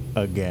talking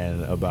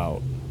again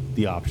about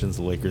the options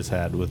the Lakers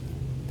had with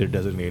their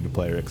designated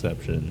player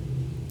exception.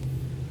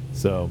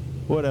 So,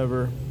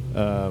 whatever.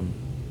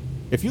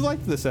 If you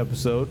liked this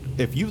episode,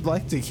 if you'd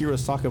like to hear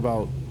us talk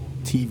about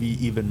TV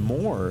even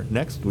more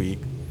next week,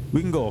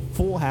 we can go a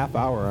full half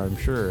hour, I'm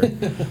sure.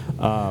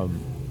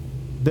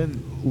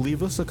 Then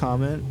leave us a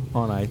comment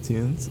on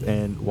iTunes,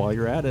 and while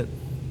you're at it,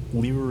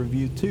 leave a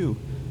review too.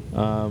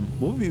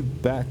 We'll be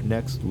back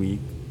next week,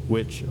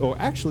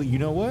 actually, you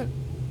know what?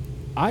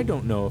 I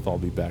don't know if I'll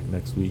be back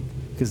next week,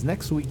 because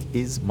next week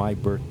is my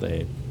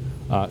birthday.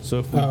 So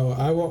if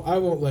I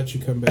won't let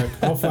you come back.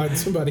 I'll find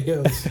somebody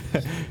else.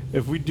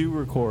 If we do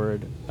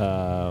record,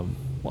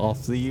 I'll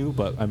see you,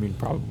 but I mean,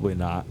 probably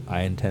not.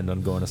 I intend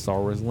on going to Star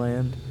Wars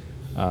Land,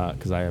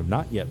 because I have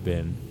not yet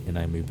been, and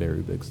I'm a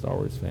very big Star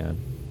Wars fan.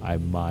 I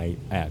might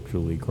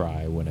actually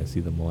cry when I see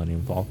the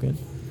Millennium Falcon.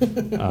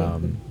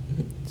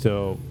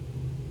 So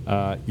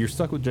you're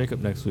stuck with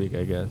Jacob next week,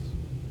 I guess.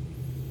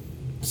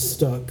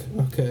 Stuck.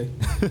 Okay.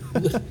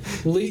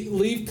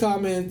 leave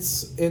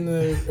comments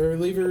or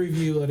leave a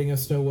review letting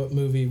us know what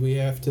movie we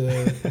have to,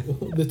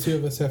 the two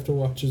of us have to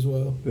watch as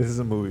well. This is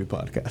a movie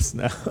podcast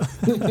now.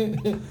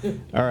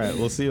 All right,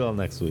 we'll see you all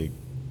next week.